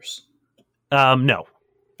others? No.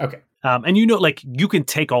 Okay. And you know, like, you can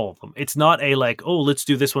take all of them. It's not a like, oh, let's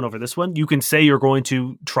do this one over this one. You can say you're going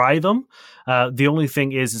to try them. The only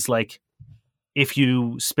thing is like, if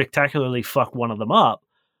you spectacularly fuck one of them up,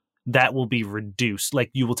 that will be reduced.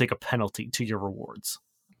 Like, you will take a penalty to your rewards.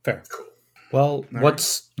 Fair. Cool. Well,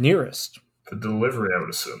 what's nearest? The delivery, I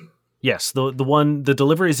would assume. Yes, the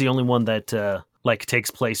delivery is the only one that like takes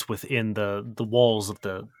place within the walls of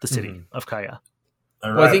the city of Kaya.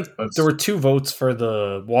 All well, right, I think there were 2 votes for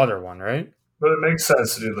the water one, right? But it makes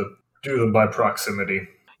sense to do them by proximity.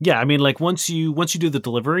 Yeah, I mean, like once you do the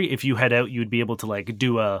delivery, if you head out, you'd be able to like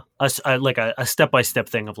do a step-by-step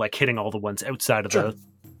thing of like hitting all the ones outside of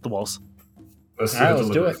the walls. Let's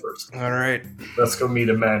do it first. All right. Let's go meet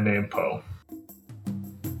a man named Poe.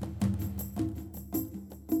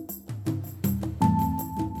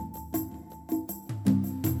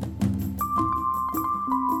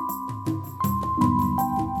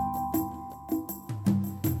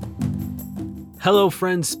 Hello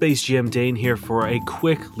friends, Space Jam Dane here for a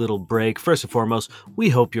quick little break. First and foremost, we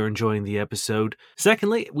hope you're enjoying the episode.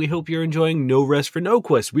 Secondly, we hope you're enjoying No Rest for No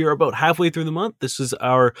Quest. We are about halfway through the month. This is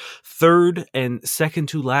our third and second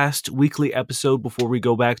to last weekly episode before we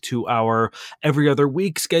go back to our every other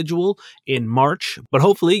week schedule in March. But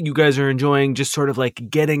hopefully you guys are enjoying just sort of like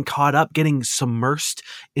getting caught up, getting submersed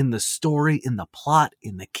in the story, in the plot,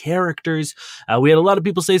 in the characters. We had a lot of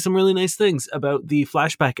people say some really nice things about the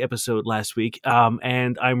flashback episode last week.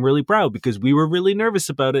 And I'm really proud because we were really nervous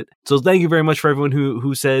about it. So thank you very much for everyone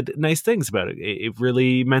who said nice things about it. It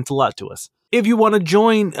really meant a lot to us. If you want to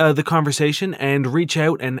join the conversation and reach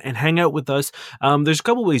out and hang out with us, there's a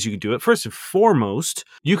couple ways you can do it. First and foremost,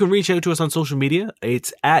 you can reach out to us on social media.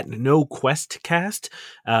 It's at NoQuestCast.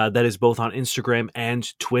 That is both on Instagram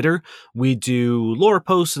and Twitter. We do lore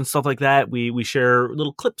posts and stuff like that. We share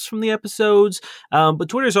little clips from the episodes. But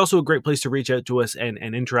Twitter is also a great place to reach out to us and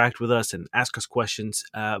interact with us and ask us questions.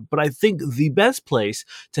 But I think the best place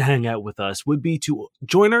to hang out with us would be to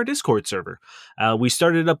join our Discord server. We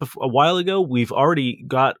started it up a while ago. We've already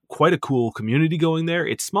got quite a cool community going there.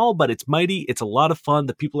 It's small, but it's mighty. It's a lot of fun.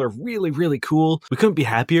 The people are really, really cool. We couldn't be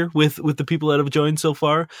happier with the people that have joined so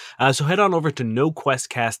far. So head on over to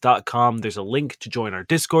noquestcast.com. There's a link to join our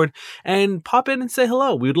Discord and pop in and say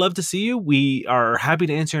hello. We would love to see you. We are happy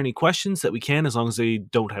to answer any questions that we can, as long as they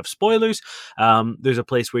don't have spoilers. There's a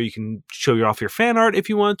place where you can show off your fan art if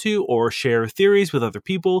you want to, or share theories with other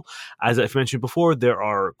people. As I've mentioned before, there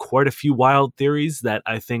are quite a few wild theories that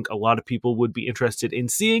I think a lot of people would be interested in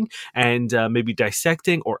seeing and maybe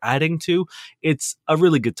dissecting or adding to. It's a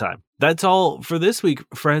really good time. That's all for this week,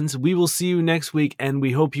 friends. We will see you next week, and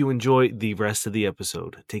we hope you enjoy the rest of the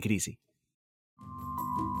episode. Take it easy.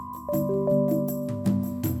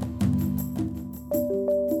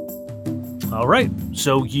 All right,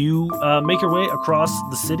 so you make your way across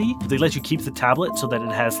the city. They let you keep the tablet so that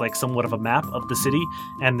it has like somewhat of a map of the city,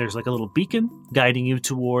 and there's like a little beacon guiding you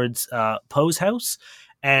towards Poe's house,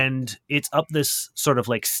 and it's up this sort of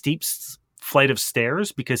like steep flight of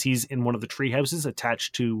stairs because he's in one of the tree houses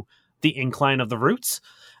attached to the incline of the roots.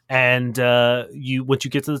 And once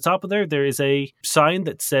you get to the top of there is a sign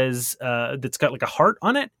that says that's got like a heart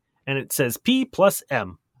on it, and it says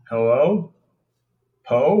P+M. Hello,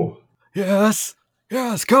 Poe. Yes,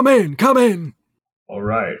 come in. All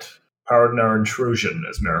right. Pardon our intrusion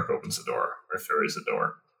as Merrick opens the door, or ferries the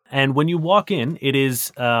door. And when you walk in, it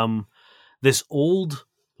is this old,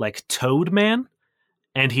 like, toad man,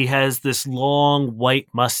 and he has this long white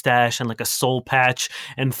mustache and like a soul patch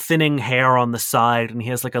and thinning hair on the side, and he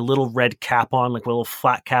has like a little red cap on, like a little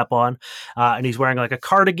flat cap on, and he's wearing like a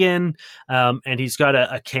cardigan, and he's got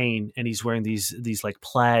a cane, and he's wearing these like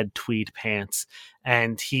plaid tweed pants,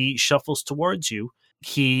 and he shuffles towards you.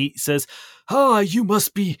 He says, "Ah, you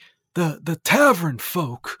must be the tavern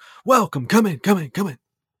folk. Welcome, come in.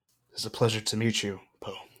 It's a pleasure to meet you,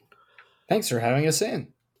 Poe. Thanks for having us in.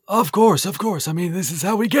 Of course. I mean, this is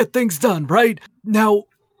how we get things done, right? Now,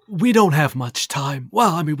 we don't have much time.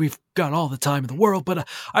 Well, I mean, we've got all the time in the world, but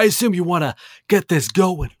I assume you want to get this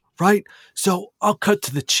going, right? So I'll cut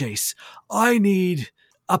to the chase. I need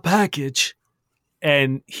a package.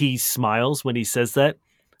 And he smiles when he says that.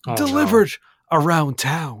 Oh, delivered around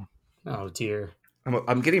town. No. Oh, dear.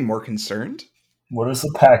 I'm getting more concerned. What is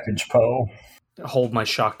the package, Poe? Hold my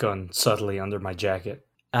shotgun subtly under my jacket.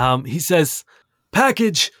 He says,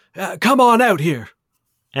 package, come on out here.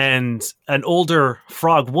 And an older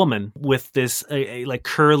frog woman with this a like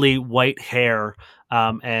curly white hair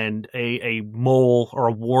and a mole or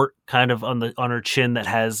a wart kind of on her chin that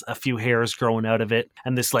has a few hairs growing out of it,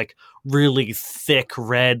 and this like really thick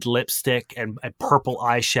red lipstick and a purple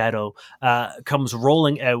eyeshadow comes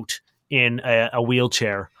rolling out in a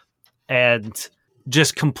wheelchair and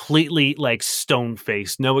just completely like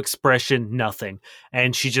stone-faced, no expression, nothing.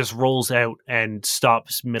 And she just rolls out and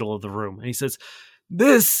stops middle of the room. And he says,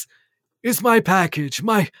 this is my package,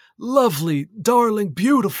 my lovely, darling,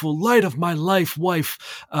 beautiful, light of my life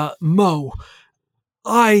wife, Mo.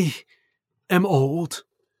 I am old.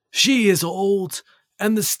 She is old,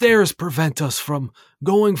 and the stairs prevent us from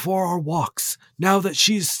going for our walks now that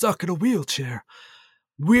she's stuck in a wheelchair.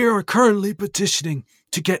 We are currently petitioning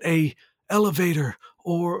to get a elevator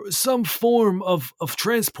or some form of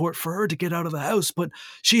transport for her to get out of the house, but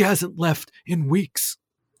she hasn't left in weeks.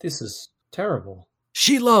 This is terrible.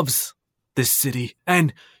 She loves this city,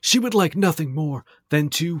 and she would like nothing more than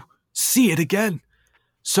to see it again.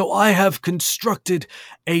 So I have constructed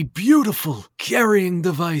a beautiful carrying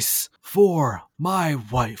device for my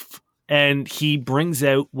wife. And he brings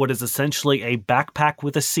out what is essentially a backpack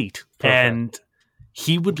with a seat. Perfect. And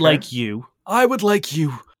he would I would like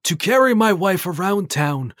you to carry my wife around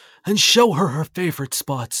town and show her favorite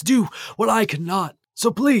spots. Do what I cannot. So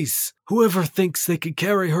please, whoever thinks they can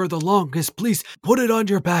carry her the longest, please put it on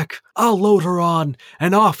your back. I'll load her on,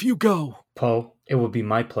 and off you go. Poe, it would be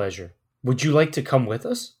my pleasure. Would you like to come with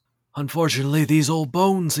us? Unfortunately, these old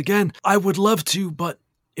bones, again, I would love to, but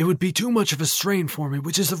it would be too much of a strain for me,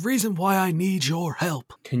 which is the reason why I need your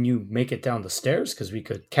help. Can you make it down the stairs? Because we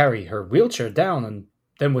could carry her wheelchair down, and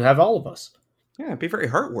then we'd have all of us. Yeah, it'd be very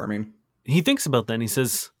heartwarming. He thinks about that and he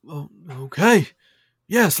says, Oh, okay.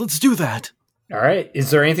 Yes, let's do that. All right. Is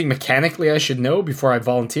there anything mechanically I should know before I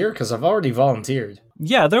volunteer? Because I've already volunteered.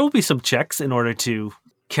 yeah, there will be some checks in order to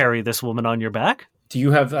carry this woman on your back. Do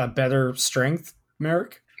you have better strength,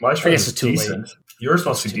 Merrick? My I strength guess is it's too late. decent. Yours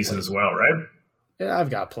must be Too decent late. as well, right? Yeah, I've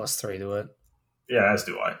got +3 to it. Yeah, as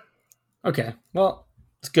do I. Okay. Well,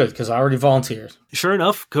 it's good because I already volunteered. Sure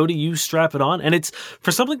enough, Cody, you strap it on, and it's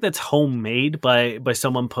for something that's homemade by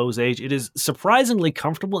someone Poe's age. It is surprisingly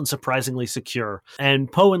comfortable and surprisingly secure.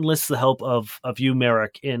 And Poe enlists the help of you,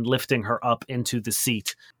 Merrick, in lifting her up into the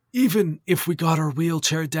seat. Even if we got her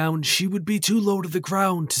wheelchair down, she would be too low to the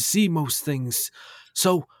ground to see most things.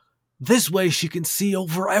 So this way she can see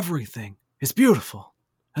over everything. It's beautiful.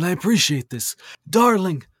 And I appreciate this.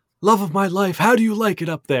 Darling, love of my life, how do you like it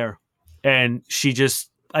up there? And she just,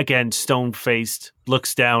 again, stone-faced,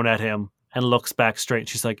 looks down at him and looks back straight.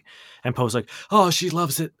 She's like, and Poe's like, Oh, she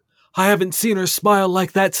loves it. I haven't seen her smile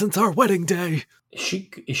like that since our wedding day. Is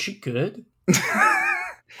she good?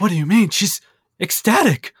 What do you mean? She's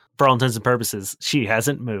ecstatic. for all intents and purposes, she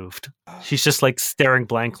hasn't moved. She's just like staring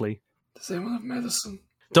blankly. Does anyone have medicine?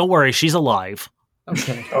 Don't worry, she's alive.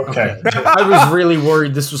 Okay. Okay. I was really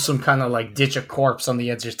worried this was some kind of like ditch a corpse on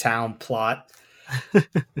the edge of town plot.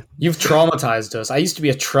 You've traumatized us. I used to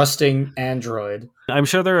be a trusting android. I'm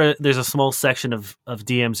sure there's a small section of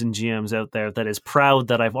DMs and GMs out there that is proud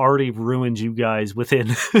that I've already ruined you guys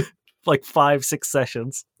within like 5-6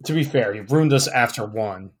 sessions. To be fair, you ruined us after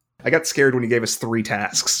one. I got scared when he gave us 3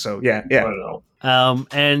 tasks, so yeah. I don't know.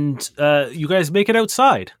 And you guys make it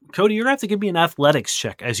outside. Cody, you're going to have to give me an athletics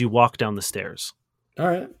check as you walk down the stairs. All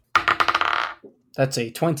right. That's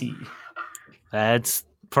a 20. That's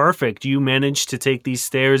perfect. You managed to take these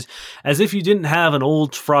stairs as if you didn't have an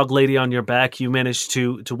old frog lady on your back. You managed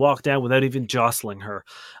to walk down without even jostling her.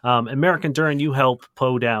 American Duran, you help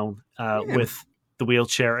Poe down with the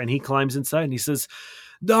wheelchair, and he climbs inside and he says,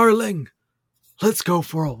 Darling, let's go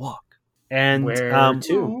for a walk. and Where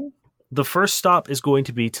to? the first stop is going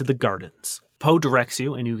to be to the gardens. Poe directs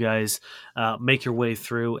you, and you guys make your way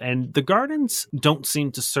through. And the gardens don't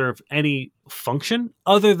seem to serve any function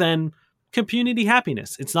other than community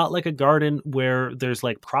happiness. It's not like a garden where there's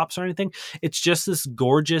like crops or anything. It's just this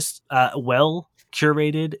gorgeous well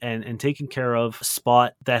curated and taken care of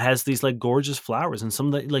spot that has these like gorgeous flowers and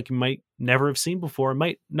some that like you might never have seen before,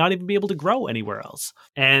 might not even be able to grow anywhere else.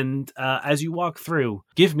 And as you walk through,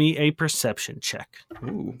 give me a perception check.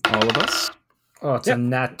 Ooh, all of us? Oh, it's a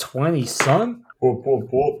nat 20, son. Whoop, whoop,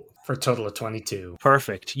 whoop. For a total of 22.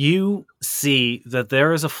 Perfect. You see that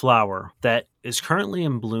there is a flower that is currently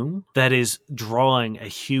in bloom that is drawing a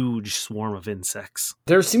huge swarm of insects.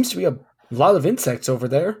 There seems to be a lot of insects over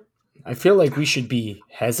there. I feel like we should be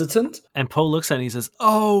hesitant. And Poe looks at it and he says,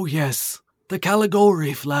 Oh, yes, the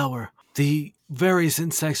Caligari flower. The various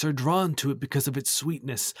insects are drawn to it because of its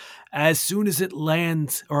sweetness. As soon as it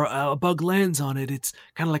lands, or a bug lands on it, it's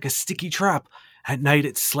kind of like a sticky trap. At night,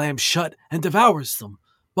 it slams shut and devours them.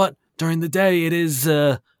 But during the day, it is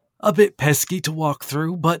a bit pesky to walk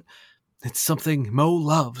through, but it's something Mo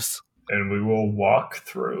loves. And we will walk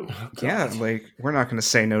through. Yeah, like, we're not going to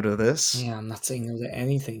say no to this. Yeah, I'm not saying no to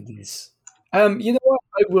anything. These. You know what?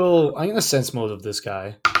 I'm going to sense motive this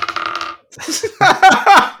guy.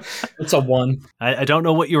 It's a 1. I don't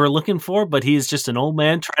know what you were looking for, but he's just an old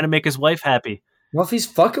man trying to make his wife happy. Well, if he's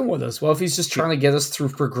fucking with us, well, if he's just trying to get us through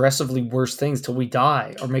progressively worse things till we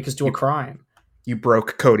die or make us do a crime. You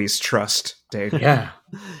broke Cody's trust, Dave. Yeah.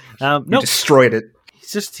 You No, destroyed it.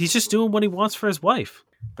 he's just doing what he wants for his wife.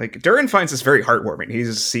 Like, Durin finds this very heartwarming.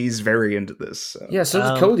 He's very into this. So. Yeah, so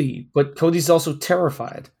does Cody, but Cody's also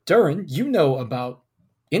terrified. Durin, you know about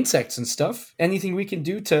insects and stuff. Anything we can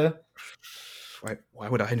do to... Why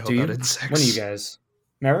would I know Do you? about insects? One of you guys.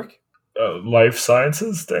 Merrick? Life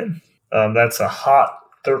sciences thing? That's a hot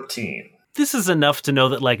 13. This is enough to know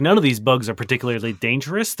that like none of these bugs are particularly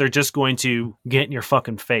dangerous. They're just going to get in your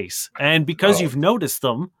fucking face. And because you've noticed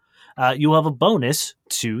them, you'll have a bonus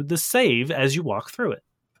to the save as you walk through it.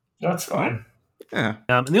 That's fine. Yeah.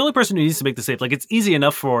 And the only person who needs to make the save, like it's easy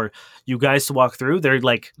enough for you guys to walk through. They're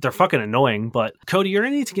fucking annoying, but Cody, you're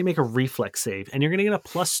going to need to make a reflex save and you're going to get a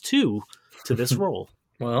 +2 to this roll.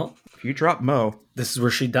 Well, If you drop Mo, this is where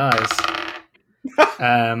she dies. That's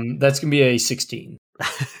going to be a 16.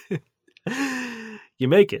 You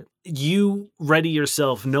make it. You ready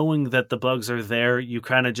yourself knowing that the bugs are there. You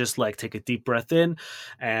kind of just like take a deep breath in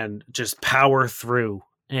and just power through.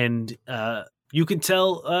 And you can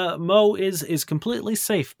tell Mo is completely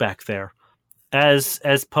safe back there. As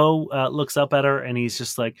Poe looks up at her and he's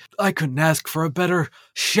just like, I couldn't ask for a better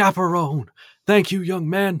chaperone. Thank you, young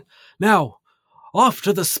man. Now, off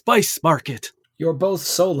to the spice market. You're both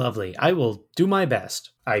so lovely. I will do my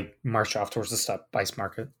best. I march off towards the spice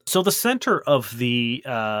market. So the center of the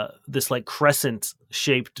this like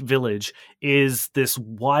crescent-shaped village is this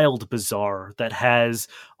wild bazaar that has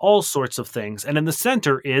all sorts of things, and in the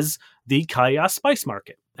center is the Kaya Spice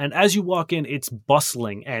Market. And as you walk in, it's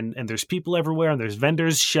bustling, and there's people everywhere, and there's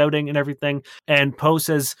vendors shouting and everything. And Poe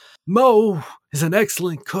says, Mo is an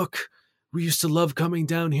excellent cook. We used to love coming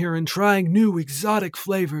down here and trying new exotic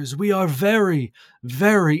flavors. We are very,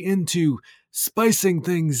 very into spicing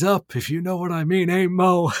things up, if you know what I mean, eh,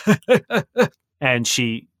 Mo? and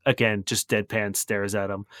she again just deadpan stares at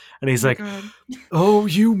him, and he's like, Oh,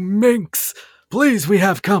 you minx! Please, we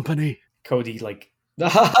have company. Cody, like,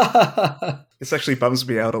 this actually bums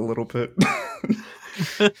me out a little bit.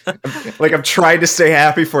 Like, I'm trying to stay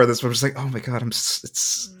happy for this, but I'm just like, oh my god, I'm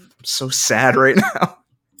so sad right now.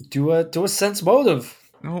 do a sense motive.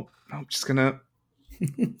 No, I'm just gonna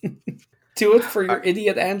Do it for your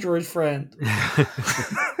idiot android friend.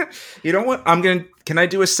 You know what? Can I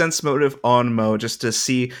do a sense motive on Mo just to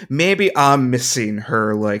see? Maybe I'm missing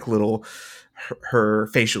her like little her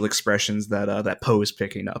facial expressions that Poe is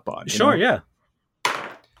picking up on. sure, yeah.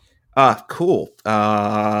 Cool.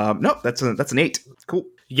 No, that's an 8. Cool.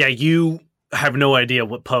 Yeah, you have no idea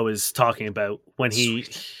what Poe is talking about when he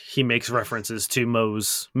makes references to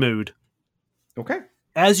Mo's mood. Okay.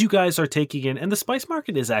 As you guys are taking in, and the spice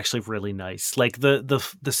market is actually really nice. Like the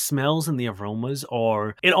smells and the aromas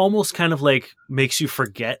it almost kind of like makes you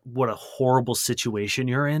forget what a horrible situation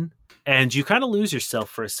you're in. And you kind of lose yourself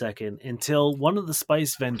for a second until one of the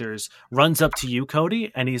spice vendors runs up to you,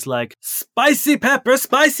 Cody, and he's like, spicy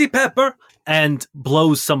pepper, and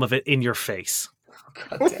blows some of it in your face.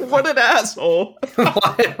 What an asshole.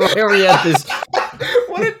 Why are we at this?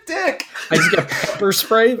 What a dick. I just got pepper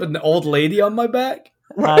spray with an old lady on my back?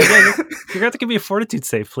 Yeah, you're going to have to give me a fortitude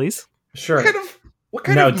save, please. Sure. What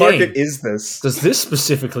kind Now, of market Dane, is this? Does this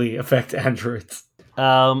specifically affect androids?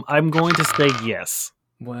 I'm going to say yes.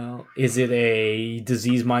 Well, is it a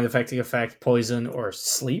disease, mind-affecting effect, poison, or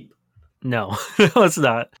sleep? No, no, it's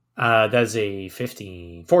not. That's a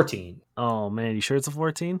 14. Oh, man, you sure it's a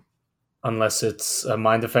 14? Unless it's a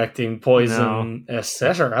mind-affecting, poison,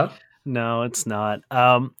 etc. No, it's not.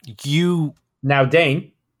 You Now,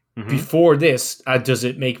 Dane, Mhm. before this, does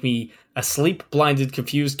it make me asleep, blinded,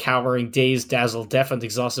 confused, cowering, dazed, dazzled, deafened,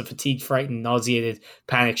 exhausted, fatigued, frightened, nauseated,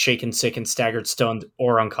 panicked, shaken, sickened, staggered, stunned,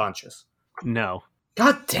 or unconscious? No.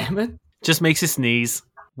 God damn it. Just makes you sneeze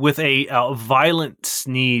with a violent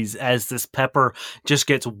sneeze as this pepper just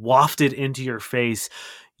gets wafted into your face.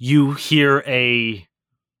 You hear a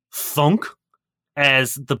thunk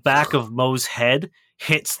as the back of Mo's head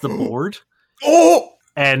hits the board. Oh!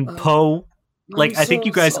 And Poe, like, I think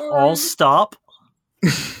you guys all stop.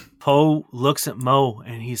 Poe looks at Mo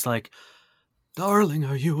and he's like, Darling,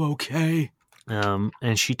 are you okay?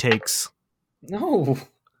 and she takes No.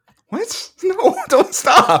 What? No, don't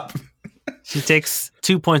stop.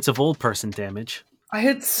 2 points of old person damage. I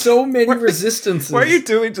had so many resistances. Why are you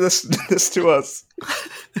doing this to us?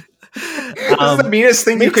 This is the Um, meanest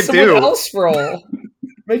thing you Make could someone do. else roll.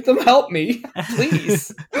 Make them help me,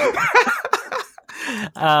 please.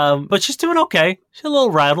 but she's doing okay. She's a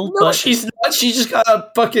little rattled, No, but she's not. She just got a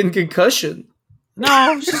fucking concussion.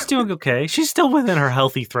 no, she's doing okay. She's still within her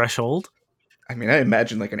healthy threshold. I mean, I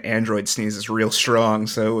imagine like an android sneeze is real strong,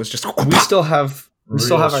 so it was just. We still have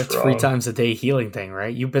Real our strong. 3 times a day healing thing,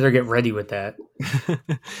 right? You better get ready with that.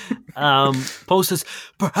 Poe says,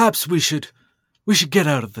 Perhaps we should get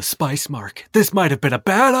out of the spice market. This might have been a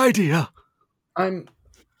bad idea.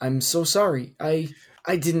 I'm so sorry. I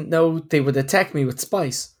didn't know they would attack me with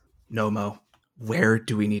spice. No, Mo. Where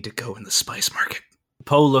do we need to go in the spice market?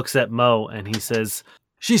 Poe looks at Mo and he says,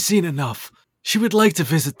 She's seen enough. She would like to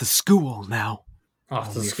visit the school now. Oh,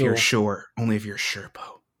 Only if you're sure. Only if you're sure,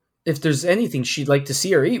 Poe. If there's anything she'd like to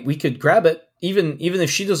see or eat, we could grab it. Even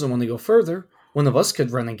if she doesn't want to go further, one of us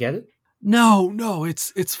could run and get it. No,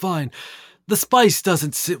 it's fine. The spice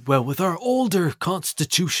doesn't sit well with our older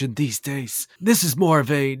constitution these days. This is more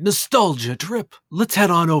of a nostalgia trip. Let's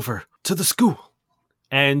head on over to the school.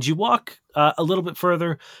 and you walk a little bit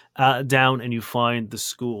further down and you find the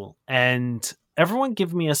school. And everyone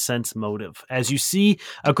give me a sense motive as you see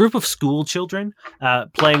a group of school children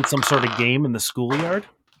playing some sort of game in the schoolyard.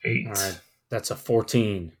 8. All right, that's a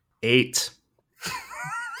 14. 8.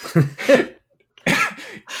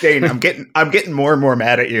 Dane, I'm getting more and more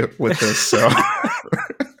mad at you with this. So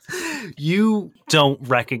You don't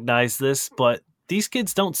recognize this, but these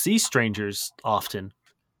kids don't see strangers often.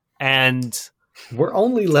 And We're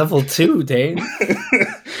only level 2, Dane.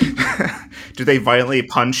 do they violently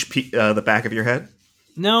punch the back of your head?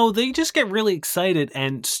 no, they just get really excited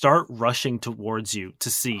and start rushing towards you to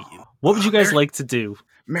see you. What would you guys like to do?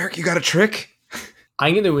 Merrick, you got a trick?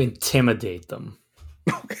 I'm going to intimidate them.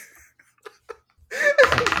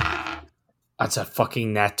 That's a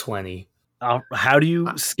fucking nat 20. How do you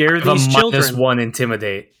scare I have these a children? -1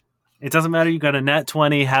 intimidate. It doesn't matter. You got a nat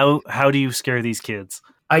 20. How do you scare these kids?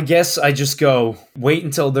 I guess I just go wait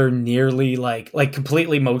until they're nearly like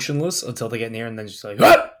completely motionless until they get near, and then just like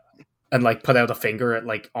 "Ah!" and like put out a finger at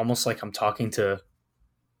like almost like I'm talking to,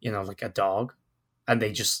 like a dog, and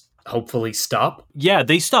they just hopefully stop. Yeah,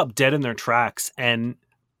 they stop dead in their tracks, and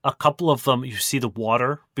a couple of them, you see the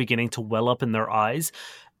water beginning to well up in their eyes,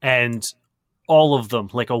 and all of them,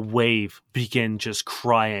 like a wave, begin just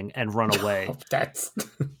crying and run away. That's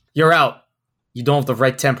you're out. You don't have the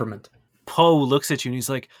right temperament. Poe looks at you and he's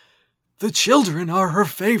like, The children are her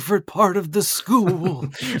favorite part of the school.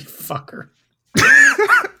 Fucker.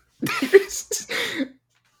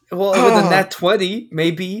 Well, with a nat 20,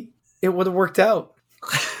 maybe it would have worked out.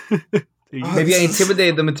 Maybe I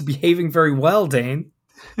intimidated them into behaving very well, Dane.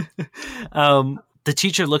 the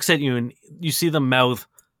teacher looks at you and you see them mouth,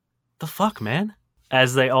 "The fuck, man?"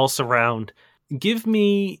 as they all surround. Give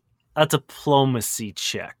me a diplomacy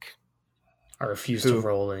check. I refuse to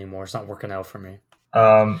roll anymore. It's not working out for me.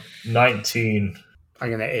 19. I'm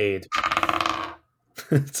going to aid.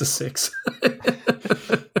 It's a 6.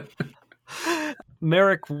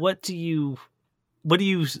 Merrick, what do you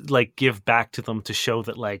like give back to them to show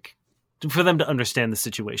that, like, for them to understand the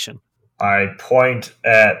situation? I point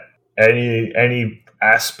at any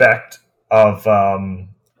aspect of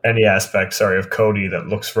Cody that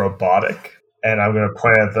looks robotic, and I'm going to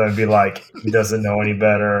point at them and be like, "He doesn't know any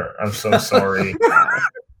better. I'm so sorry."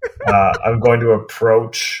 I'm going to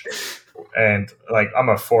approach and I'm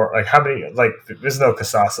a four. Like, how many? Like, there's no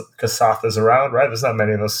Kasathas around, right? There's not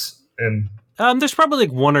many of us in. There's probably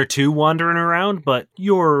like one or two wandering around, but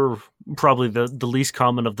you're probably the least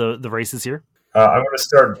common of the races here. I'm going to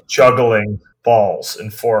start juggling balls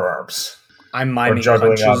and forearms. I'm Or miming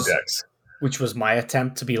juggling punches. objects. which was my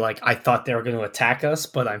attempt to be like, I thought they were going to attack us,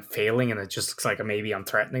 but I'm failing, and it just looks like maybe I'm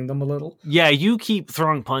threatening them a little. Yeah, you keep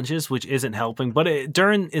throwing punches, which isn't helping, but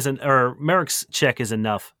Merrick's check is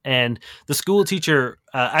enough. And the school teacher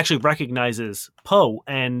actually recognizes Poe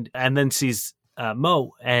and then sees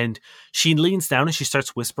Mo, and she leans down and she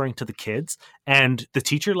starts whispering to the kids, and the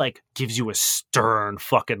teacher like gives you a stern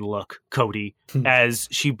fucking look, Cody, as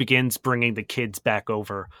she begins bringing the kids back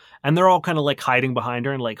over, and they're all kind of like hiding behind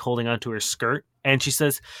her and like holding onto her skirt, and she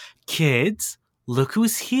says, "Kids, look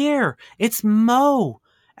who's here. It's Mo,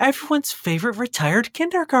 everyone's favorite retired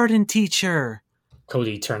kindergarten teacher."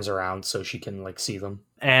 Cody turns around so she can like see them,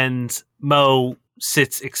 and Mo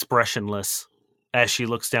sits expressionless as she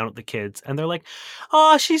looks down at the kids, and they're like,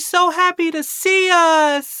 "Oh, she's so happy to see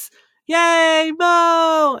us! Yay,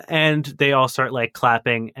 Mo!" And they all start like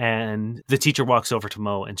clapping, and the teacher walks over to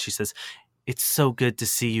Mo and she says, "It's so good to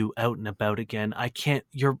see you out and about again.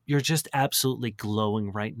 You're just absolutely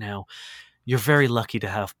glowing right now. You're very lucky to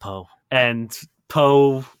have Poe." And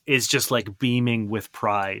Poe is just like beaming with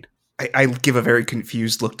pride. I give a very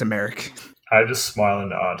confused look to Merrick. I just smile and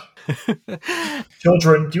nod.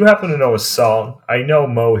 Children, do you happen to know a song? I know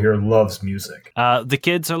Mo here loves music. The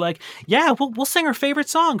kids are like, "Yeah, we'll sing her favorite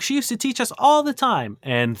song. She used to teach us all the time."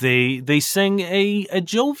 And they sing a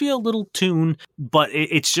jovial little tune, but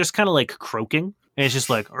it's just kind of like croaking. And it's just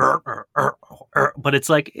like, but it's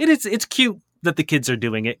like, it's cute that the kids are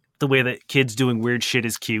doing it. The way that kids doing weird shit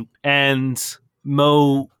is cute. And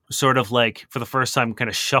Mo sort of like, for the first time, kind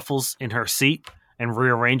of shuffles in her seat and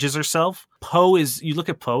rearranges herself. You look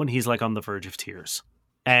at Poe and he's like on the verge of tears.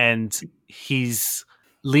 And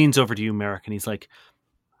leans over to you, Merrick, and he's like,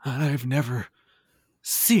 "I've never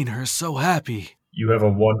seen her so happy." You have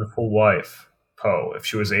a wonderful wife, Poe. If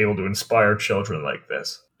she was able to inspire children like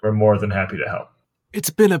this, we're more than happy to help.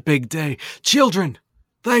 It's been a big day. Children,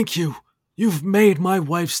 thank you. You've made my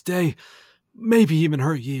wife's day, maybe even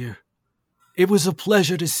her year. It was a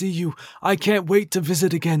pleasure to see you. I can't wait to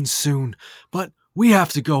visit again soon, but we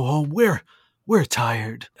have to go home. We're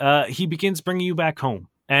tired. He begins bringing you back home.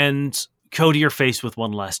 And Cody, you're faced with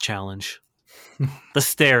one last challenge. The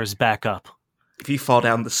stairs back up. If you fall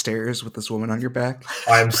down the stairs with this woman on your back,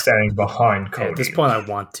 I'm standing behind Cody. At this point, I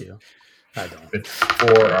want to. I don't. With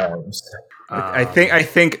 4 arms. I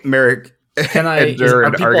think Merrick Can I? and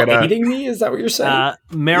Durin Are people gonna aiding me? Is that what you're saying?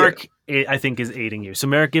 Merrick, I think, is aiding you. So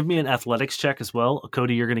Merrick, give me an athletics check as well.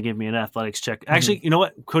 Cody, you're going to give me an athletics check. Actually, you know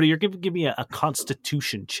what? Cody, you're going to give me a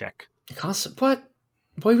constitution check. What?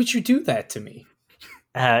 Why would you do that to me?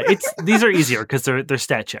 These are easier because they're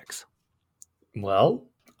stat checks. Well,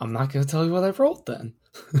 I'm not going to tell you what I rolled then.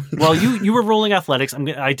 Well, you were rolling athletics.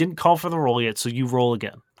 I didn't call for the roll yet, so you roll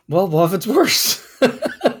again. Well, what if it's worse?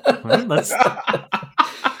 Well, that's...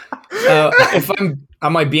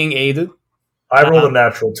 Am I being aided? I rolled a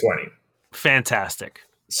natural 20. Fantastic.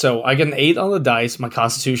 So I get an 8 on the dice. My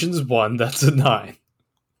constitution's 1. That's a 9.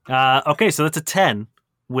 Okay, so that's a 10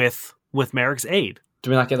 with Merrick's aid. Do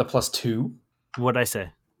we not get a +2? What did I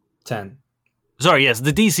say? 10. Sorry, yes,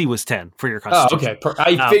 the DC was 10 for your Oh, constitution.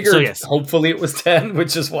 okay. I figured so yes. hopefully it was 10,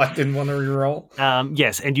 which is why I didn't want to reroll.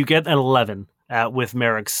 Yes, and you get an 11 with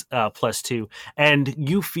Merrick's +2. And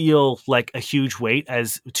you feel like a huge weight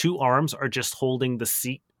as 2 arms are just holding the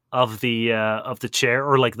seat of the chair,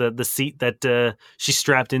 or like the seat that she's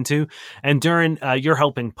strapped into. And Durin, you're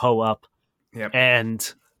helping Poe up. Yep.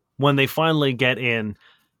 And when they finally get in,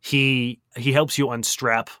 he helps you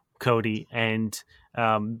unstrap Cody, and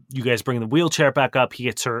you guys bring the wheelchair back up. He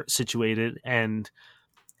gets her situated, and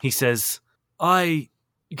he says, "I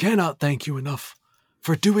cannot thank you enough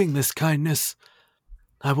for doing this kindness.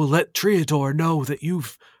 I will let Triador know that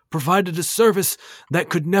you've provided a service that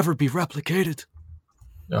could never be replicated."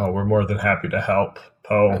 No, we're more than happy to help,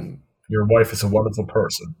 Poe. Your wife is a wonderful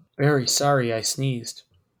person. Very sorry I sneezed.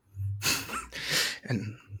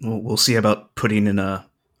 And we'll see about putting in a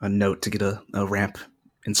note to get a ramp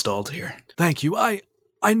installed here. Thank you. I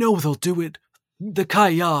know they'll do it. The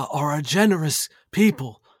Kaya are a generous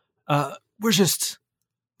people. We're just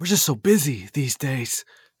so busy these days.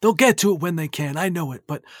 They'll get to it when they can, I know it,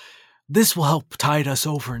 but this will help tide us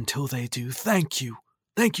over until they do. Thank you.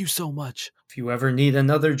 Thank you so much. If you ever need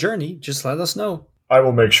another journey, just let us know. I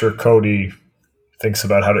will make sure Cody thinks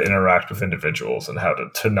about how to interact with individuals and how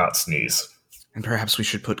to not sneeze. And perhaps we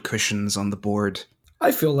should put cushions on the board.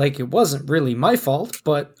 I feel like it wasn't really my fault,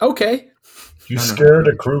 but okay. You scared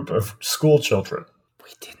a group of school children. We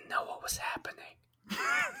didn't know what was happening.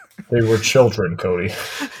 They were children, Cody.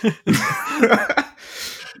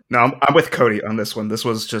 No, I'm with Cody on this one. This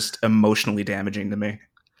was just emotionally damaging to me.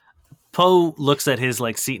 Poe looks at his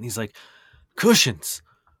seat and he's like, "Cushions?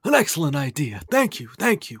 An excellent idea. Thank you.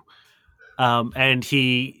 And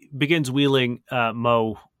he begins wheeling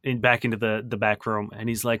Mo back into the back room, and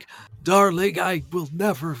he's like, Darling, I will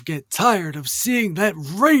never get tired of seeing that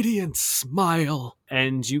radiant smile.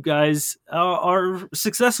 and you guys are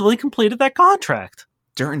successfully completed that contract.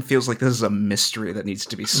 Durin feels like this is a mystery that needs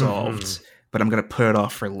to be solved, but I'm going to put it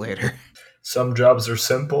off for later. Some jobs are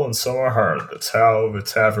simple and some are hard. That's how the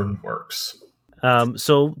tavern works.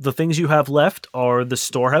 So the things you have left are the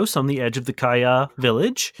storehouse on the edge of the Kaya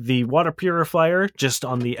village, the water purifier just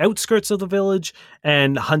on the outskirts of the village,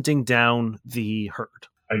 and hunting down the herd.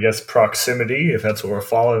 I guess proximity, if that's what we're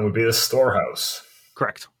following, would be the storehouse.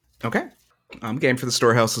 Correct. Okay. I'm game for the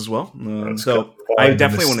storehouse as well. Let's So go I find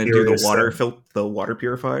definitely want to do the mysterious the water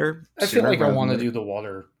purifier. I feel sooner like I rather want to than do the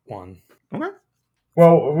water one. later. Okay.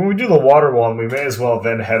 Well, when we do the water one, we may as well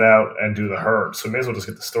then head out and do the herd. So we may as well just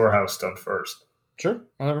get the storehouse done first. Sure,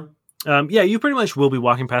 whatever. Yeah, you pretty much will be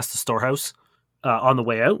walking past the storehouse on the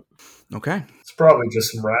way out. Okay. It's probably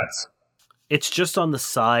just some rats. It's just on the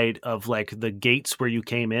side of like the gates where you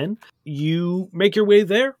came in. You make your way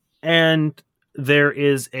there, and there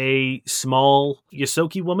is a small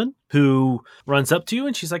Yosoki woman who runs up to you,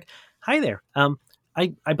 and she's like, "Hi there.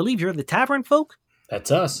 I believe you're the tavern folk." That's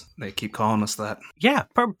us. They keep calling us that. Yeah,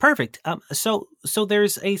 perfect. So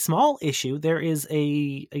there's a small issue. There is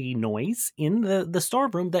a noise in the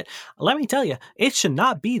storeroom that, let me tell you, it should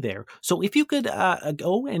not be there. So if you could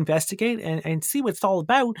go investigate and see what it's all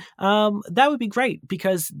about, that would be great,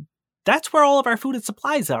 because that's where all of our food and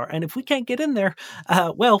supplies are. And if we can't get in there,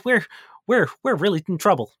 well, we're really in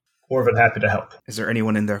trouble. More than happy to help. Is there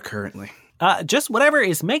anyone in there currently? Just whatever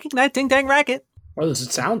is making that ding dang racket. What does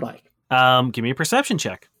it sound like? Give me a perception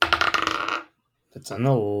check. It's an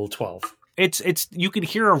old 12. It's you can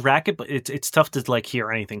hear a racket, but it's tough to like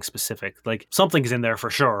hear anything specific. Like something's in there for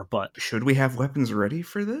sure, but Should we have weapons ready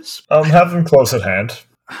for this? Have them close at hand.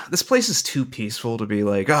 This place is too peaceful to be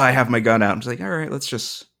like, oh, I have my gun out. I'm just like, all right, let's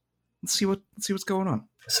see what's going on.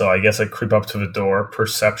 So I guess I creep up to the door.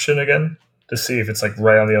 Perception again to see if it's like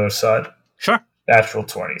right on the other side. sure. Natural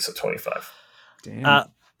 20, so 25. Damn.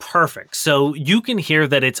 Perfect. So you can hear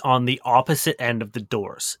that it's on the opposite end of the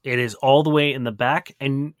doors. It is all the way in the back,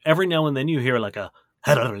 and every now and then you hear like a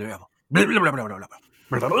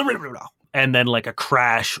and then like a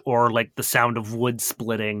crash or like the sound of wood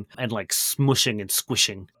splitting and like smushing and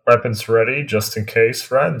squishing. Weapons ready, just in case,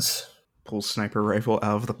 friends. Pull sniper rifle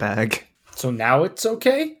out of the bag. So now it's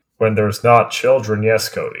okay? When there's not children, yes,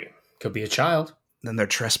 Cody. Could be a child. Then they're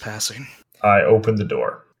trespassing. I open the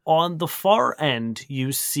door. On the far end,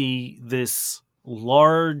 you see this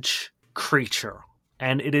large creature,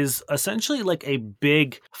 and it is essentially like a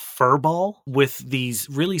big fur ball with these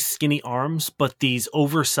really skinny arms, but these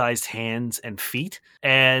oversized hands and feet.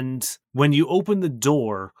 And when you open the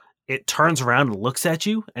door, it turns around and looks at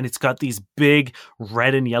you, and it's got these big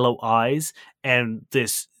red and yellow eyes and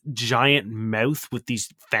this giant mouth with these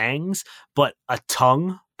fangs, but a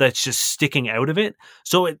tongue that's just sticking out of it.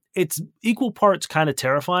 So it's equal parts kind of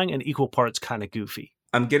terrifying and equal parts kind of goofy.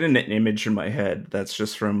 I'm getting an image in my head that's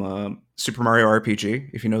just from Super Mario RPG,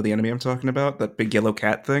 if you know the enemy I'm talking about, that big yellow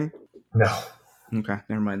cat thing. No. Okay,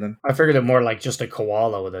 never mind then. I figured it more like just a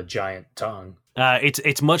koala with a giant tongue.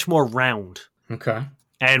 It's much more round, Okay.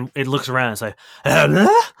 and it looks around. It's like,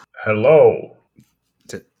 Hello.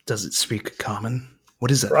 Does it speak common? What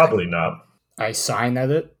is that? Probably not. I sign at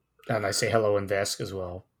it, and I say hello in Vesk as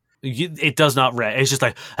well. it does not read. It's just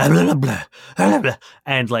like,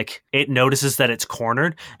 and like it notices that it's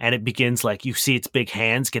cornered, and it begins like you see its big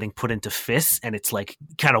hands getting put into fists, and it's like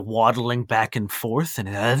kind of waddling back and forth, and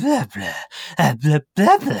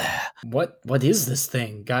What is this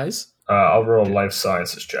thing, guys? I'll roll a life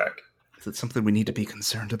sciences check. Is it something we need to be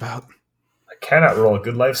concerned about? I cannot roll a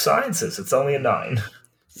good life sciences. It's only a 9.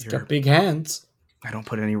 It's got big hands. I don't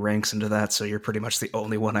put any ranks into that, so you're pretty much the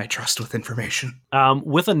only one I trust with information.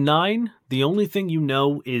 With a 9, the only thing you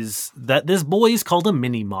know is that this boy is called a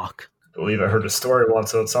mini mock. I believe I heard a story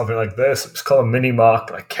once about something like this. It was called a mini mock,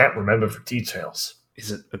 but I can't remember the details.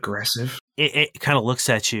 Is it aggressive? It kind of looks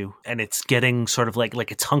at you, and it's getting sort of like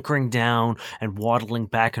it's hunkering down and waddling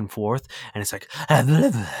back and forth, and it's like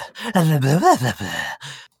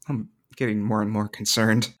I'm getting more and more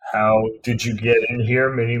concerned. How did you get in here,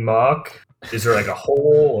 mini mock? Is there like a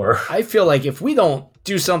hole or? I feel like if we don't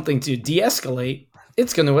do something to de-escalate,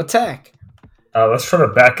 it's going to attack. Let's try to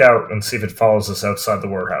back out and see if it follows us outside the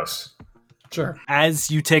warehouse. Sure.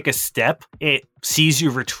 as you take a step, it sees you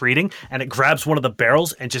retreating, and it grabs one of the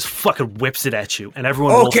barrels and just fucking whips it at you. And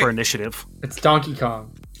everyone roll for initiative. It's Donkey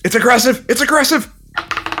Kong. It's aggressive! It's aggressive!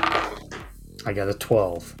 I got a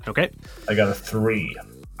 12. Okay. I got a 3.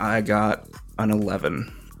 I got an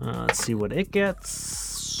 11. Let's see what it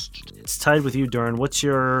gets. It's tied with you, Durin. What's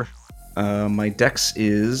your... My dex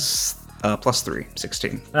is +3,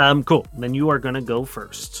 16. Cool. Then you are going to go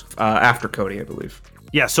first. After Cody, I believe.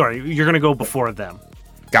 Yeah, sorry. You're going to go before them.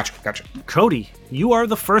 Gotcha. Cody, you are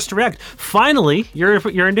the first to react. Finally, your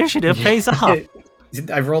initiative pays off.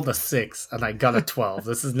 I rolled a 6 and I got a 12.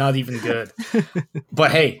 This is not even good.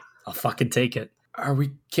 But hey, I'll fucking take it. Are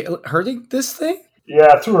we hurting this thing?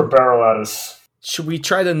 Yeah, threw a barrel at us. Should we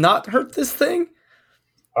try to not hurt this thing?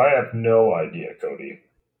 I have no idea, Cody.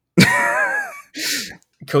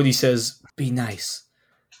 Cody says, be nice.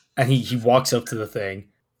 And he walks up to the thing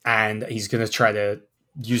and he's going to try to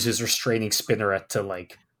use his restraining spinneret to,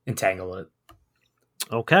 like, entangle it.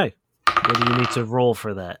 Okay. What do you need to roll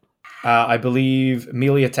for that? I believe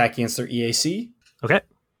melee attack against their EAC. Okay.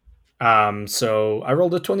 So I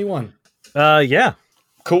rolled a 21. Yeah.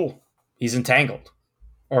 Cool. He's entangled.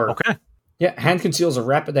 Okay. Yeah, hand conceals a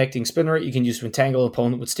rapid acting spinneret you can use to entangle an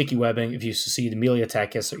opponent with sticky webbing if you succeed a melee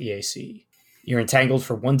attack against their EAC. You're entangled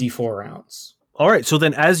for 1d4 rounds. All right. So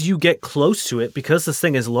then as you get close to it, because this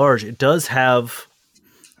thing is large, it does have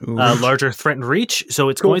a larger threatened reach. So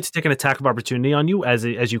it's going to take an attack of opportunity on you as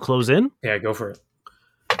you close in. Yeah, go for it.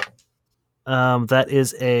 That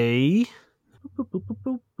is a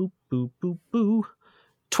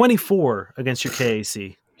 24 against your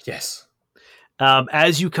KAC. Yes.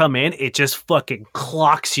 As you come in, it just fucking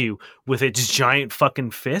clocks you with its giant fucking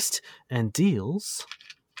fist and deals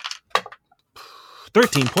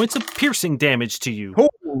 13 points of piercing damage to you. Holy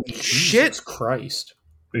Jesus shit! Christ.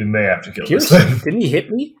 We may have to kill this Piercing? thing. Didn't he hit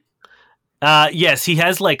me? Yes, he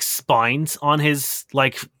has like spines on his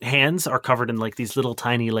like hands are covered in like these little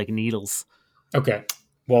tiny like needles. Okay.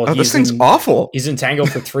 Well, Oh, this thing's awful. He's entangled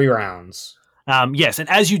for 3 rounds. Yes, and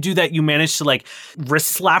as you do that, you manage to like wrist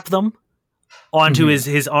slap them onto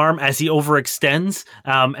his arm as he overextends,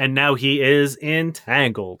 and now he is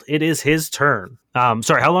entangled. It is his turn.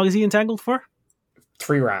 Sorry, how long is he entangled for?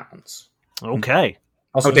 3 rounds. Okay.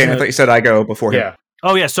 Also, Dan, I thought you said I go before him. Yeah.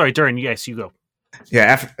 Oh yeah, sorry, Durin. Yes, you go.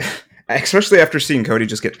 Yeah, especially after seeing Cody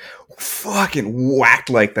just get fucking whacked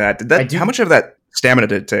like that. How much of that stamina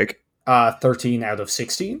did it take? 13 out of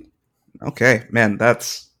 16. Okay, man, that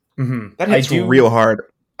hits I do- real hard.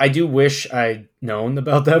 I do wish I'd known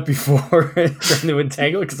about that before trying to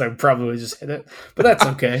entangle because I probably just hit it. But that's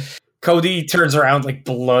okay. Cody turns around like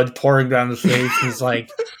blood pouring down his face. He's like,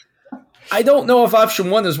 I don't know if option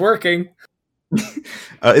 1 is working.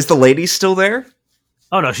 Is the lady still there?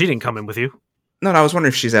 Oh no, she didn't come in with you. No, I was wondering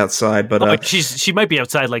if she's outside, but She might be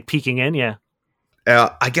outside, like peeking in. Yeah.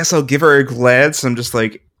 I guess I'll give her a glance. I'm just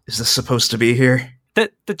like, is this supposed to be here? The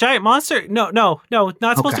giant monster? No,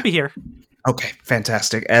 not supposed to be here. Okay,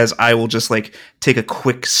 fantastic. As I will just like take a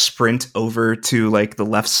quick sprint over to like the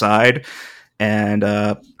left side and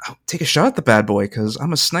I'll take a shot at the bad boy because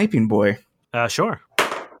I'm a sniping boy. Sure.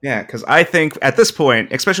 Yeah, because I think at this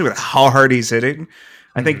point, especially with how hard he's hitting,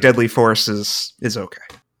 I think Deadly Force is okay.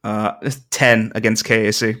 10 against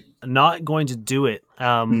KAC. Not going to do it.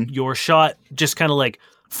 Your shot just kind of like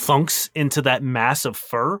thunks into that mass of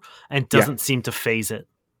fur and doesn't seem to phase it.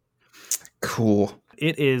 Cool.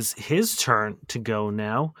 It is his turn to go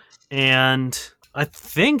now, and I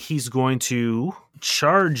think he's going to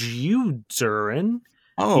charge you, Durin.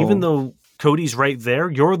 Oh. Even though Cody's right there,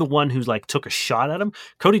 you're the one who's like took a shot at him.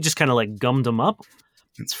 Cody just kind of like gummed him up.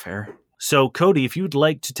 That's fair. So, Cody, if you'd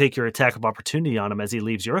like to take your attack of opportunity on him as he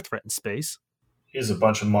leaves your threatened space. He has a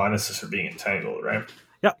bunch of minuses for being entangled, right?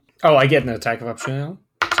 Yeah. Oh, I get an attack of opportunity?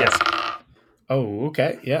 Yes. Oh,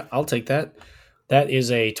 okay. Yeah, I'll take that. That is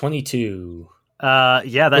a 22. Yeah,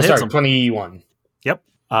 that hits sorry, him. 21. Yep.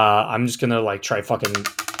 I'm just gonna like try fucking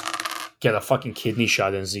get a fucking kidney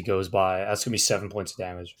shot in as he goes by. That's gonna be 7 points of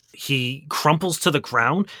damage. He crumples to the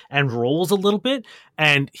ground and rolls a little bit,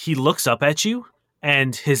 and he looks up at you,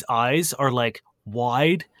 and his eyes are like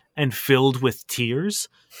wide and filled with tears.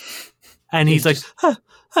 And he's like,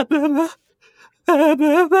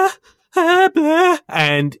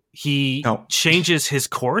 and he changes his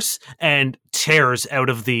course and tears out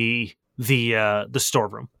of the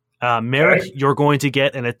storeroom. Merrick, you're going to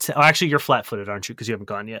get an attack. Actually, you're flat-footed, aren't you? Because you haven't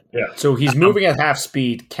gone yet. Yeah. So he's moving at half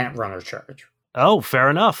speed, can't run or charge. Oh, fair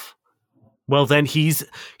enough. Well, then he's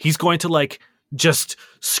going to like just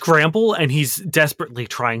scramble, and he's desperately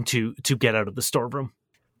trying to get out of the storeroom.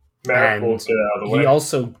 Merrick will And get out of the way. he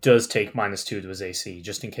also does take -2 to his AC,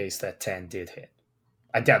 just in case that 10 did hit.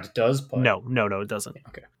 I doubt it does, but... No, it doesn't.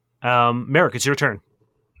 Okay. Merrick, it's your turn.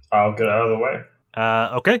 I'll get out of the way.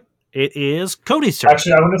 Okay. It is Cody's turn.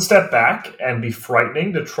 Actually, I'm going to step back and be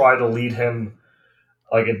frightening to try to lead him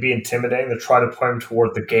like it'd be intimidating to try to point him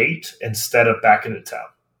toward the gate instead of back into town.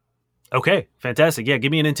 Okay, fantastic. Yeah,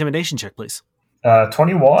 give me an intimidation check, please.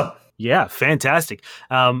 21. Yeah, fantastic.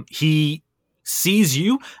 He sees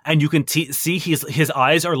you, and you can see his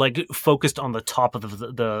eyes are like focused on the top of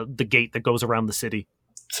the gate that goes around the city.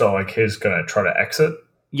 So like he's gonna try to exit.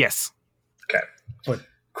 Yes. Okay.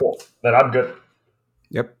 Cool. Then I'm good.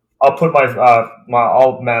 Yep. I'll put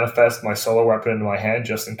I'll manifest my solar weapon into my hand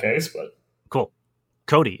just in case. But Cool.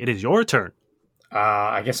 Cody, it is your turn.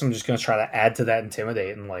 I guess I'm just going to try to add to that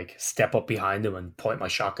intimidate and like step up behind him and point my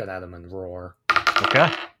shotgun at him and roar.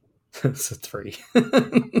 Okay. It's a 3.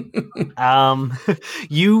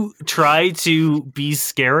 You try to be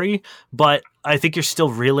scary, but I think you're still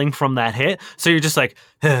reeling from that hit. So you're just like,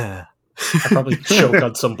 I probably choke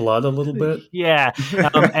on some blood a little bit. yeah.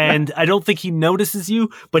 And I don't think he notices you,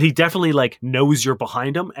 but he definitely like knows you're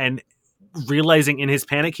behind him, and realizing in his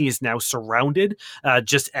panic he is now surrounded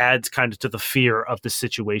just adds kind of to the fear of the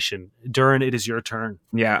situation. Durin, it is your turn.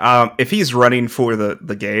 Yeah. If he's running for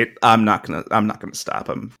the gate, I'm not gonna stop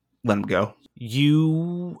him. Let him go.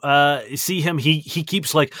 You see him. He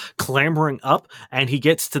keeps like clambering up, and he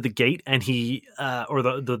gets to the gate, and he or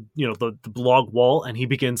the log wall, and he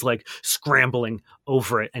begins like scrambling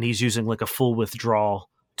over it, and he's using like a full withdrawal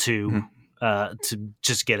to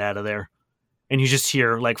just get out of there. And you just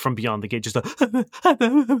hear like from beyond the gate, just there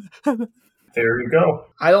you go.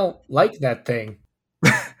 I don't like that thing.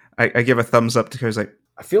 I give a thumbs up to Cody's like,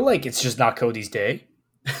 I feel like it's just not Cody's day.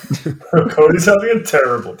 Cody's having a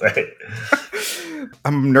terrible day.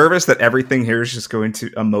 I'm nervous that everything here is just going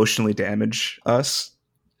to emotionally damage us.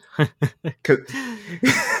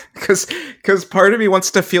 Because part of me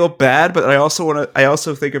wants to feel bad, but I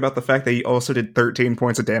also think about the fact that he also did 13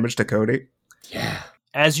 points of damage to Cody. Yeah.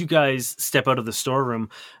 As you guys step out of the storeroom,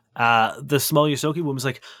 the small Yosoki woman's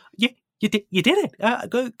like, You did it.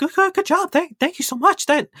 Good job. Thank you so much.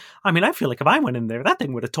 I feel like if I went in there, that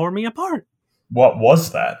thing would have torn me apart. What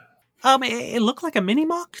was that? It looked like a mini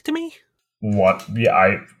mock to me. What? Yeah,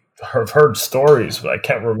 I've heard stories, but I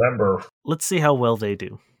can't remember. Let's see how well they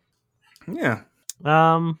do. Yeah.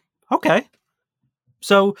 Okay.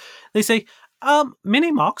 So they say,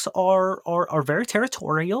 mini mocks are very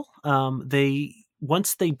territorial.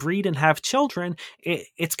 Once they breed and have children,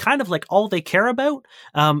 it's kind of like all they care about.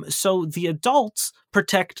 So the adults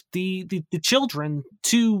protect the children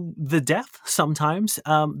to the death sometimes.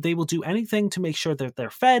 They will do anything to make sure that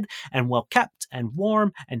they're fed and well kept and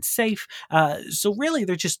warm and safe. So really,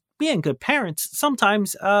 they're just being good parents.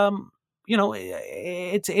 Sometimes,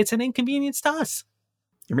 it's an inconvenience to us.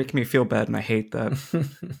 You're making me feel bad, and I hate that.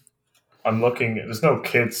 I'm looking. There's no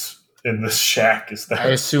kids in this shack, is there? I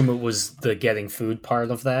assume it was the getting food part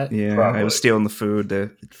of that. Yeah, Probably. I was stealing the food to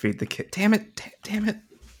feed the kid. Damn it.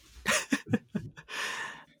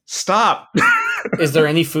 Stop. Is there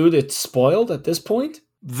any food that's spoiled at this point?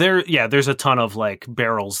 There's a ton of like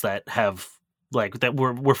barrels that have like that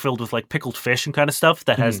were filled with like pickled fish and kind of stuff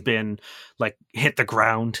that has been like hit the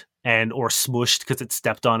ground and or smushed because it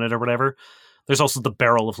stepped on it or whatever. There's also the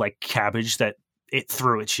barrel of like cabbage that it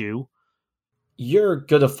threw at you. You're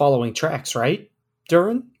good at following tracks, right,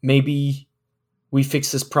 Durin? Maybe we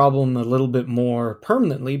fix this problem a little bit more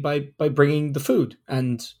permanently by bringing the food,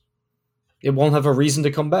 and it won't have a reason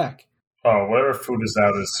to come back. Oh, whatever food is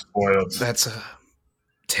out is spoiled. That's a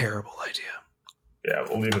terrible idea. Yeah,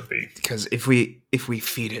 we'll leave it be. Because if we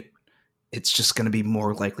feed it, it's just going to be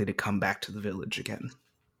more likely to come back to the village again.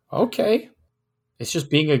 Okay. It's just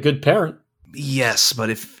being a good parent. Yes, but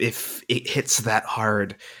if it hits that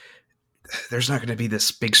hard, there's not going to be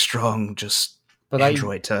this big, strong,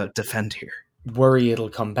 android to defend here. Worry it'll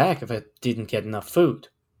come back if it didn't get enough food.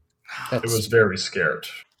 It was very scared.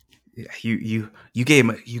 Yeah, you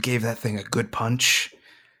gave that thing a good punch,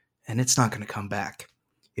 and it's not going to come back.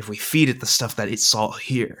 If we feed it the stuff that it saw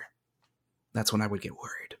here, that's when I would get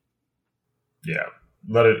worried. Yeah,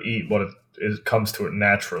 let it eat what it comes to it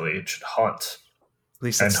naturally. It should hunt. At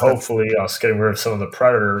least and hopefully us getting rid of some of the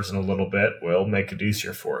predators in a little bit will make it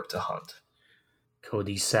easier for it to hunt.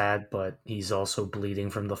 Cody's sad, but he's also bleeding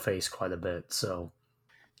from the face quite a bit, so...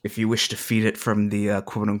 If you wish to feed it from the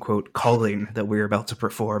quote-unquote calling that we're about to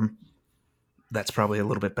perform, that's probably a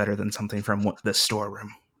little bit better than something from the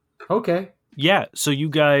storeroom. Okay. Yeah, so you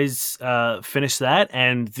guys finish that,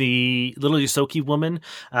 and the little Yosoki woman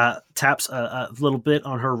taps a little bit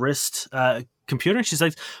on her wrist computer, and she's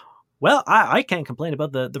like, well, I can't complain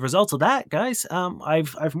about the results of that, guys.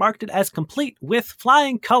 I've marked it as complete with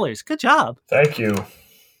flying colors. Good job. Thank you.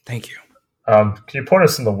 Thank you. Can you point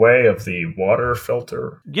us in the way of the water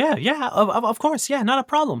filter? Yeah, of course. Yeah, not a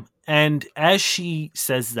problem. And as she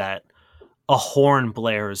says that, a horn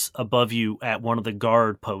blares above you at one of the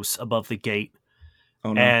guard posts above the gate.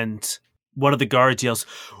 Oh no. And one of the guards yells,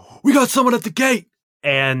 We got someone at the gate.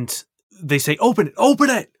 and they say, open it, open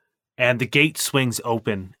it. And the gate swings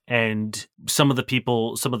open, and some of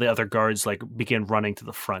the other guards like begin running to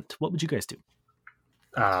the front. What would you guys do?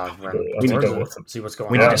 Run We need towards to it, go with them. see what's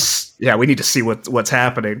going we on. need to we need to see what's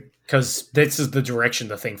happening. Because this is the direction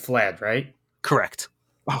the thing fled, right? Correct.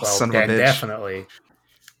 Oh, Well, son of a then bitch. definitely.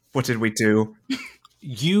 What did we do?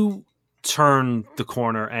 You turn the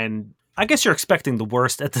corner, and I guess you're expecting the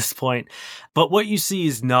worst at this point, but what you see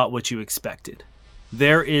is not what you expected.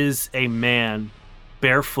 There is a man,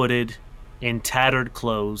 barefooted, in tattered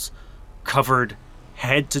clothes, covered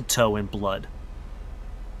head to toe in blood.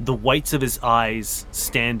 The whites of his eyes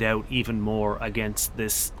stand out even more against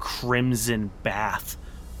this crimson bath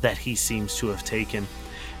that he seems to have taken.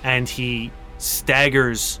 And he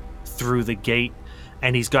staggers through the gate,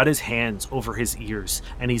 and he's got his hands over his ears,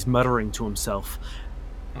 and he's muttering to himself.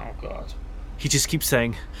 Oh, God. He just keeps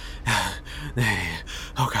saying,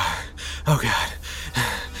 oh God, oh God.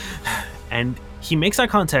 And he makes eye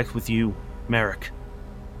contact with you, Merrick.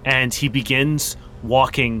 And he begins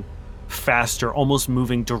walking faster, almost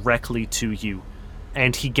moving directly to you.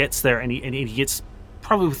 And he gets there, and he gets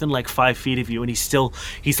probably within like 5 feet of you, and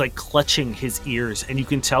he's like clutching his ears, and you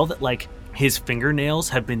can tell that like his fingernails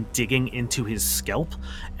have been digging into his scalp,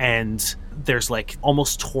 and there's like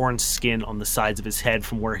almost torn skin on the sides of his head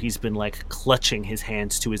from where he's been like clutching his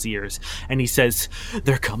hands to his ears. And he says,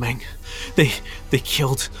 they're coming. They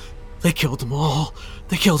killed them all.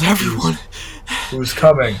 They killed everyone. Who's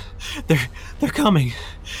coming? They're coming.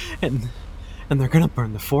 And they're gonna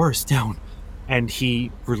burn the forest down. And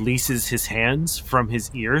he releases his hands from his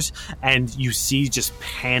ears, and you see just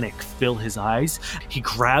panic fill his eyes. He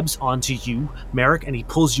grabs onto you, Merrick, and he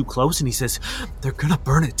pulls you close, and he says, they're gonna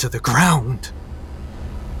burn it to the ground.